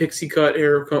 blonde, pixie cut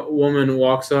hair woman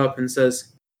walks up and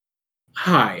says,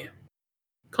 "Hi,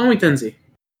 call me Tenzi."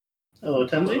 Hello,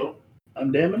 Tenzi. Hello.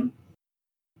 I'm Damon.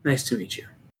 Nice to meet you.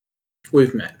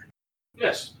 We've met.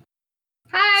 Yes.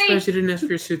 Hi. Surprised you didn't ask for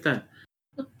your suit then.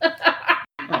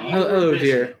 Hello,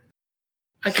 dear.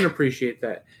 I can appreciate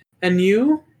that. And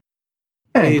you?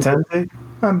 Hey, Tansy.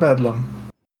 I'm Bedlam.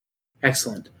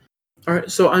 Excellent. All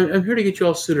right, so I'm here to get you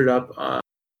all suited up.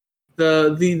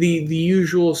 The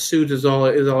usual suit is all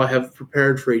I have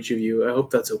prepared for each of you. I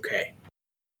hope that's okay.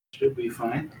 Should be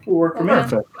fine. We'll work from Okay.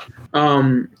 there.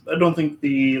 I don't think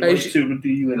the light suit would do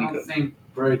you I any don't good. think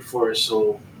Bright Force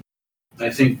will. I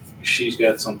think she's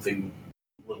got something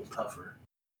a little tougher.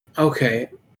 Okay.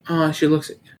 She looks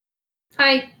at you.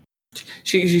 Hi.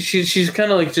 She's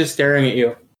kind of like just staring at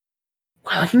you.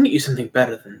 Well, I can get you something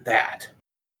better than that,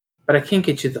 but I can't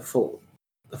get you the full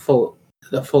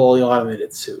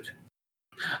automated suit.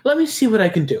 Let me see what I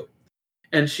can do.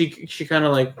 And she kind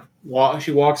of like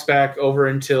walks back over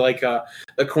into like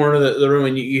the corner of the room,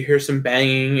 and you hear some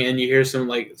banging, and you hear some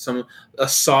a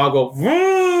saw go,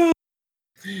 vroom!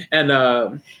 And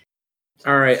all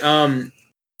right,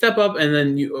 step up, and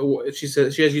then she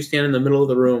says she has you stand in the middle of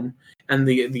the room, and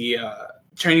the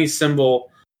Chinese symbol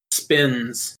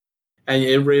spins, and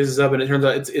it raises up, and it turns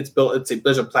out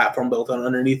there's a platform built on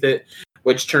underneath it,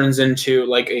 which turns into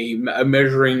like a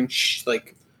measuring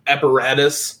like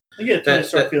apparatus. I get Tony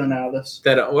Stark feeling out of this.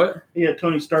 What? Yeah,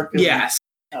 Tony Stark feeling. Yes.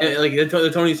 And, like the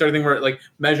Tony Stark thing where it like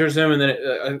measures him and then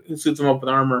it suits him up with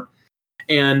armor.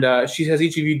 And she has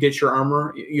each of you ditch your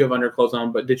armor. You have underclothes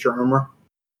on, but ditch your armor.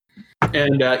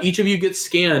 And each of you gets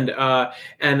scanned.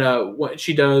 And what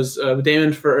she does, she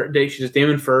does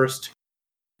Damon first,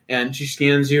 and she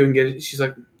scans you and she's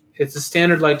like, it's a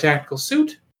standard light tactical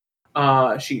suit.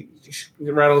 She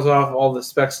rattles off all the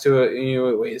specs to it.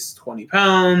 It weighs 20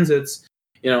 pounds. It's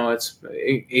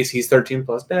AC's 13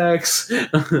 plus dex.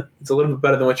 It's a little bit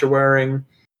better than what you're wearing,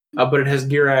 but it has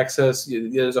gear access.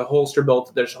 There's a holster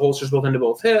built. There's holsters built into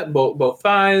both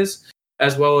thighs,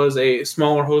 as well as a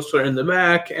smaller holster in the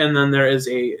back, and then there is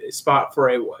a spot for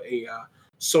a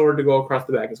sword to go across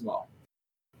the back as well.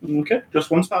 Okay, just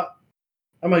one spot.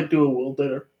 I might do a will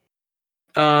later.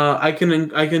 I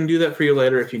can do that for you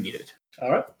later if you need it. All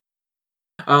right.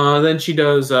 Then she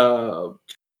does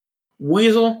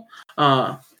Weasel.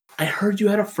 I heard you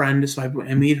had a friend, so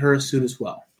I made her a suit as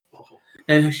well.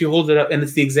 And she holds it up, and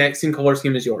it's the exact same color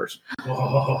scheme as yours.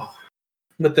 Oh.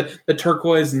 With the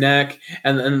turquoise neck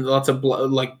and lots of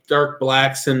like dark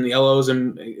blacks and yellows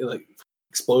and like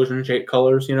explosion shaped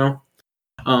colors, and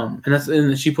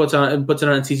she puts it on and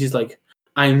Cece's like,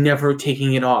 I'm never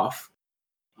taking it off.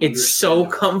 It's so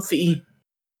comfy.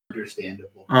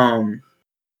 Understandable.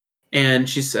 And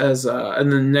she says,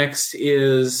 and the next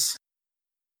is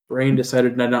Brain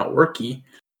decided not worky.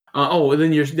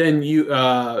 Then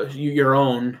your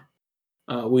own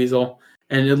Weasel,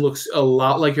 and it looks a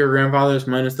lot like your grandfather's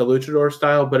minus the luchador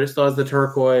style, but it still has the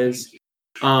turquoise.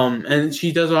 And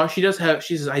she says, I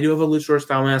do have a luchador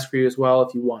style mask for you as well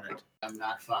if you want it. I'm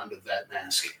not fond of that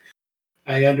mask.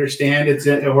 I understand its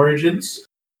origins.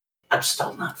 I'm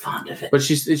still not fond of it. But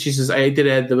she says, I did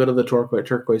add the bit of the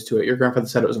turquoise to it. Your grandfather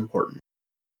said it was important.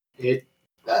 I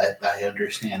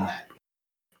understand that.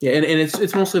 Yeah, and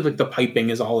it's mostly like the piping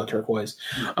is all the turquoise,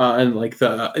 and like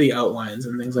the outlines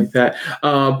and things like that.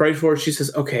 Bright Force, she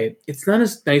says, okay, it's not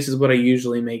as nice as what I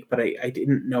usually make, but I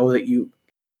didn't know I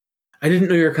didn't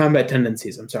know your combat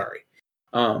tendencies. I'm sorry.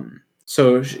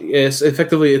 So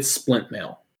it's splint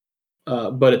mail,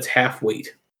 but it's half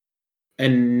weight,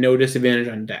 and no disadvantage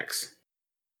on dex.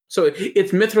 So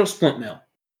it's mithril splint mail.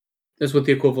 Is what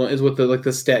the equivalent is. What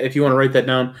the stat. If you want to write that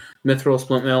down, mithril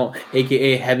splint mail,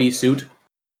 aka heavy suit.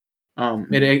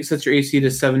 It sets your AC to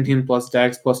 17 plus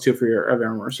dex plus 2 for your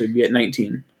armor, so you'd be at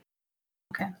 19.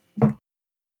 Okay. I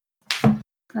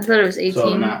thought it was 18.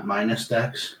 So not minus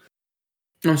dex?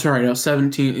 I'm sorry, no,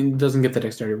 17. It doesn't get the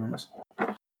dexterity bonus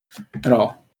at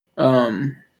all.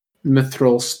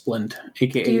 Mithril splint,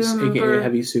 aka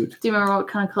heavy suit. Do you remember what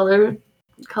kind of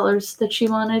colors that she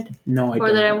wanted? No, I don't.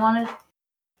 Or that I wanted?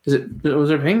 Was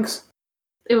there pinks?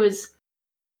 It was,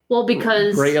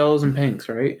 because bright yellows and pinks,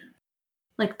 right?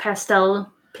 Like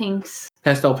pastel pinks.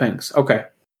 Pastel pinks. Okay.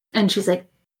 And she's like,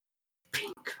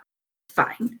 pink.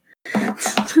 Fine.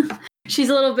 She's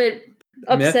a little bit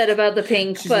upset about the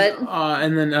pink, but... Says,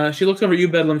 and then she looks over at you,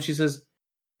 Bedlam. She says,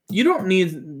 you don't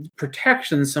need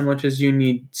protection so much as you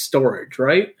need storage,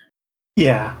 right?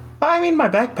 Yeah. I mean, my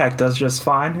backpack does just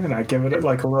fine, and I give it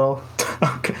like a little...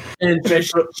 Okay. And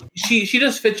she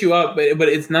does fit you up, but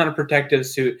it's not a protective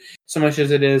suit so much as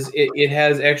it is. It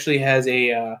has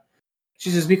a... She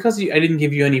says, because I didn't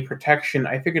give you any protection,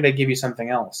 I figured I'd give you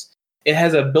something else. It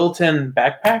has a built-in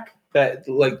backpack that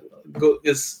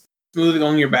is smoothly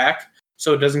on your back,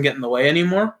 so it doesn't get in the way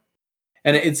anymore.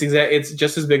 And it's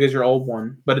just as big as your old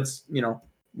one, but it's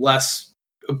less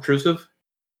obtrusive.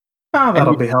 Oh,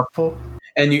 that'll be helpful.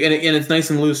 And it's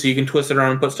nice and loose, so you can twist it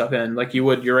around and put stuff in like you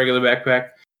would your regular backpack.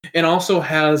 It also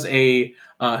has a.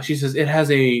 She says it has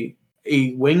a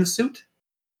wingsuit.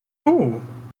 Ooh.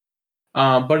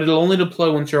 But it'll only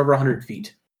deploy once you're over 100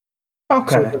 feet.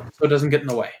 Okay. So it doesn't get in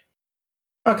the way.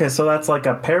 Okay, so that's like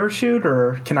a parachute,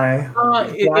 or can I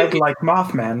glide like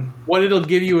Mothman? What it'll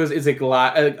give you is a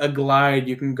glide.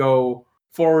 You can go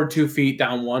forward 2 feet,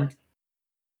 down 1.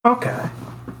 Okay.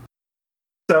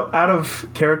 So out of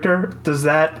character, is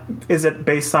it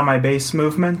based on my base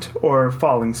movement or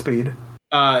falling speed?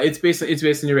 It's based on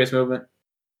your base movement.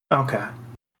 Okay.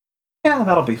 Yeah,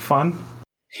 that'll be fun.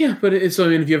 Yeah, but if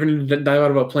you ever need to dive out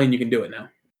of a plane, you can do it now.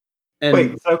 And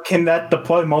Wait, so can that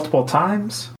deploy multiple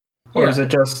times? Or is it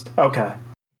just okay?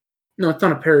 No, it's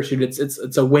not a parachute. It's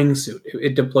a wingsuit.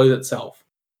 It deploys itself,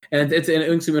 and it's an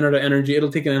wingsuit made out of energy. It'll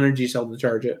take an energy cell to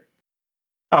charge it.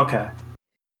 Okay.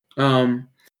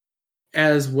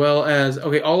 As well as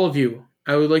all of you,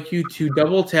 I would like you to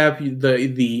double tap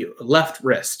the left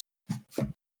wrist.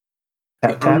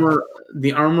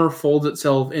 The armor folds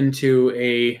itself into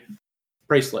a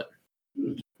bracelet.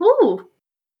 Ooh.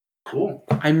 Cool.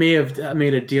 I may have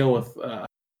made a deal with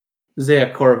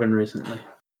Zaya Corvin recently.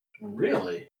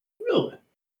 Really?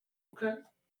 Okay.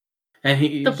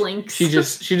 And The blinks. She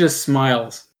just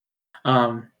smiles.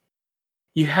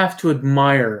 You have to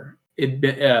admire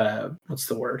it. What's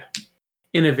the word?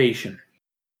 Innovation.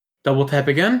 Double tap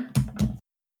again,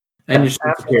 and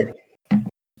you're here.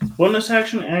 Bonus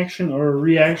action, or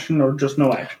reaction, or just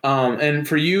no action. And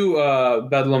for you,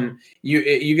 Bedlam,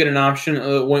 you get an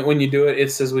option when you do it.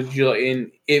 It says, "Would you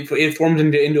like?" It forms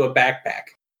into a backpack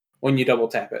when you double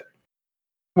tap it.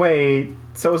 Wait,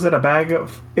 so is it a bag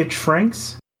of it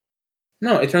shrinks?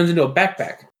 No, it turns into a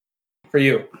backpack for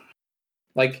you.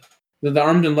 Like the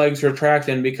arms and legs retract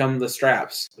and become the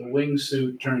straps. The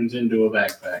wingsuit turns into a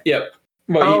backpack. Yep.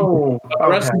 But the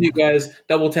rest of you guys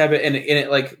double tap it, and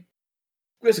it like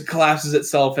it collapses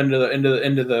itself into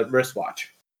the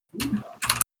wristwatch.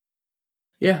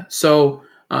 Yeah. So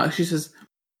she says,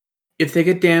 if they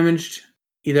get damaged,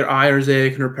 either I or Zay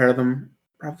can repair them.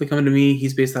 Probably come to me.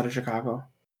 He's based out of Chicago.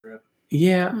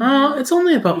 Yeah. It's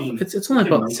only about it's only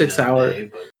about 6 hours.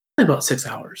 Only about 6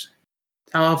 hours.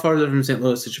 How far is it from St.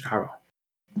 Louis to Chicago?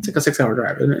 It's like a 6-hour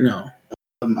drive, isn't it? No.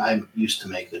 I used to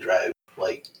make the drive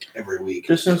like every week.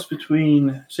 Distance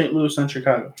between St. Louis and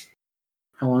Chicago.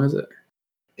 How long is it?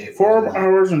 4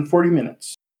 hours and 40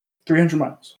 minutes. 300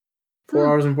 miles. 4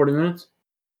 hours and 40 minutes?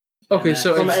 Okay,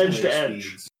 so from it's edge to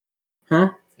edge. Huh?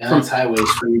 And that's highway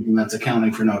speed, and that's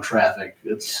accounting for no traffic.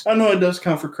 I know it does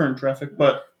count for current traffic,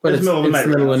 but it's middle of the night.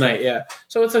 Middle of the night, yeah.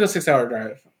 So it's like a 6-hour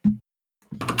drive.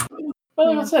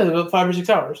 Well, let's say about 5 or 6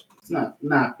 hours. It's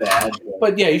not bad.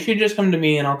 But yeah, you should just come to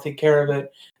me and I'll take care of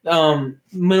it.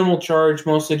 Minimal charge,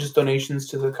 mostly just donations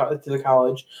to the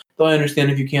college. Though I understand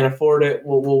if you can't afford it,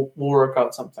 we'll work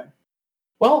out something.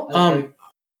 Well,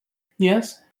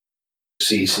 yes.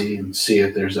 CC and see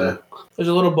if there's a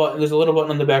little button. There's a little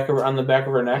button on the back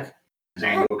of her neck.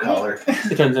 Zango collar.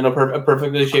 It turns into a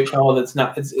perfectly shaped collar. That's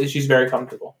not. She's very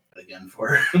comfortable. Again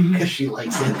for her because she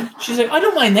likes it. She's like, I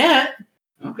don't mind that.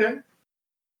 Okay.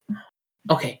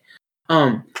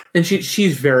 And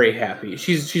she's very happy.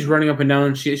 She's running up and down.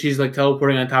 And she's like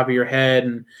teleporting on top of your head,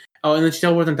 and then she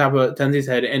teleports on top of Tenzi's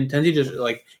head, and Tenzi just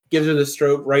like gives her the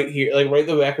stroke right here, like right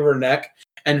in the back of her neck,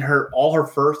 and all her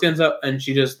fur stands up, and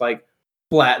she just like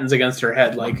flattens against her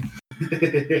head, like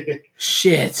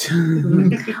shit.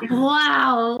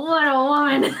 Wow, what a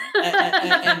woman!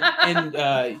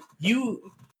 and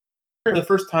you, for the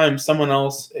first time, someone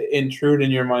else intrude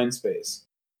in your mind space,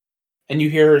 and you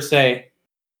hear her say,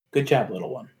 "Good job, little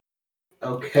one."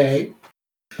 Okay.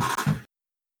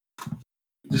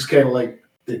 Just kind of like,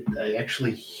 did I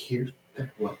actually hear that?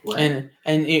 What? And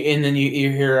then you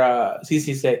hear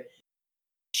Cece say,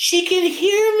 "She can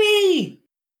hear me.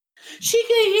 She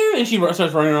can hear me." And she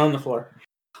starts running around the floor.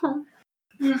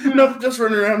 Nope, just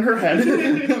running around her head,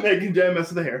 making a giant mess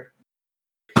of the hair.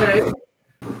 Okay.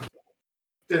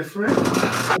 Different.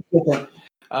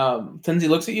 Tenzi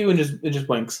looks at you and just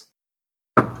blinks.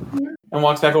 And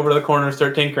walks back over to the corner and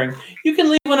starts tinkering. You can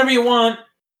leave whenever you want.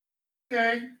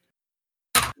 Okay.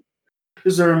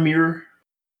 Is there a mirror?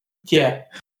 Yeah.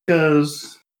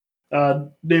 Because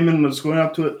Damon was going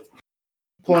up to it,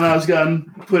 pulling out his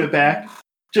gun, put it back,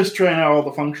 just trying out all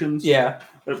the functions. Yeah.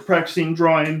 Practicing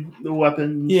drawing the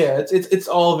weapons. Yeah, it's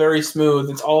all very smooth.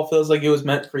 It all feels like it was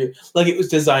meant for you. Like it was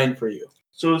designed for you.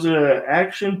 So is it an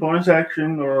action, bonus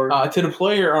action, or... to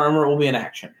deploy your armor will be an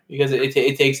action. Because it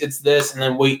takes, it's this, and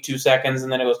then wait 2 seconds,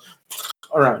 and then it goes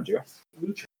around you.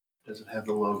 Does it have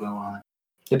the logo on it?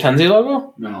 The Tenzi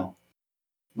logo? No.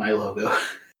 My logo.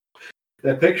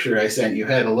 That picture I sent you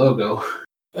had a logo.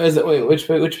 Is it which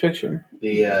picture?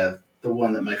 The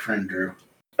one that my friend drew.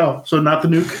 Oh, so not the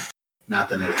nuke? Not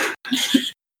the nuke.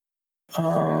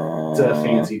 It's a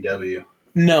fancy W.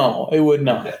 No, it would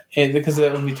not, because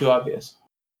that would be too obvious.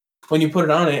 When you put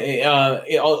it on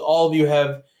all of you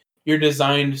have your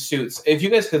designed suits. If you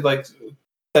guys could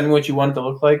send me what you want it to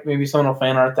look like, maybe someone will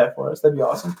fan art that for us. That'd be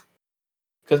awesome.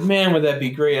 Because man, would that be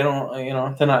great? I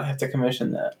don't, to not have to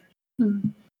commission that. Mm-hmm.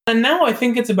 And now I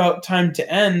think it's about time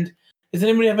to end. Does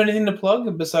anybody have anything to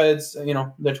plug besides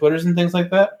their Twitters and things like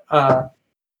that?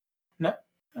 No.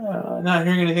 Not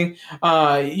hearing anything.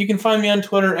 You can find me on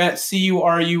Twitter at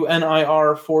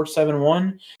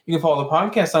CURUNIR471. You can follow the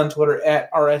podcast on Twitter at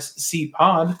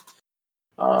RSCPod.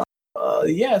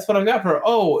 That's what I've got for.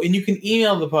 Oh, and you can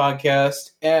email the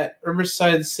podcast at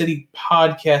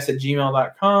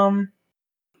riversidecitypodcast@gmail.com.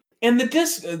 And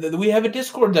we have a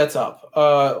Discord that's up.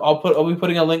 I'll be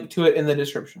putting a link to it in the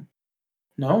description.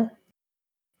 No?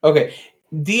 Okay.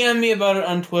 DM me about it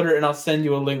on Twitter, and I'll send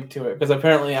you a link to it. Because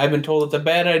apparently I've been told it's a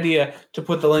bad idea to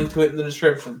put the link to it in the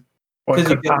description. What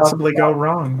could possibly go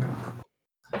wrong?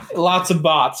 Lots of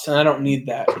bots, and I don't need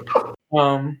that.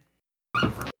 All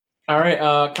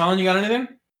right, Colin, you got anything?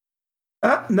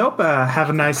 Nope. Have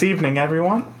a nice evening,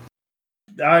 everyone.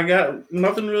 I got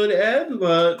nothing really to add,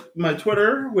 but my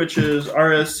Twitter, which is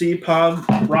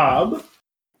RSCPodRob.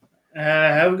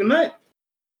 Have a good night.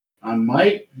 I'm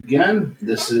Mike again.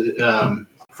 This is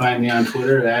find me on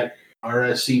Twitter at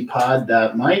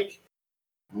rscpod.mike.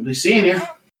 I'll be seeing you.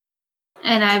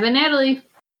 And I've been Natalie.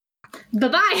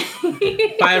 Bye-bye.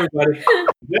 Bye, everybody.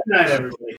 Good night, everybody.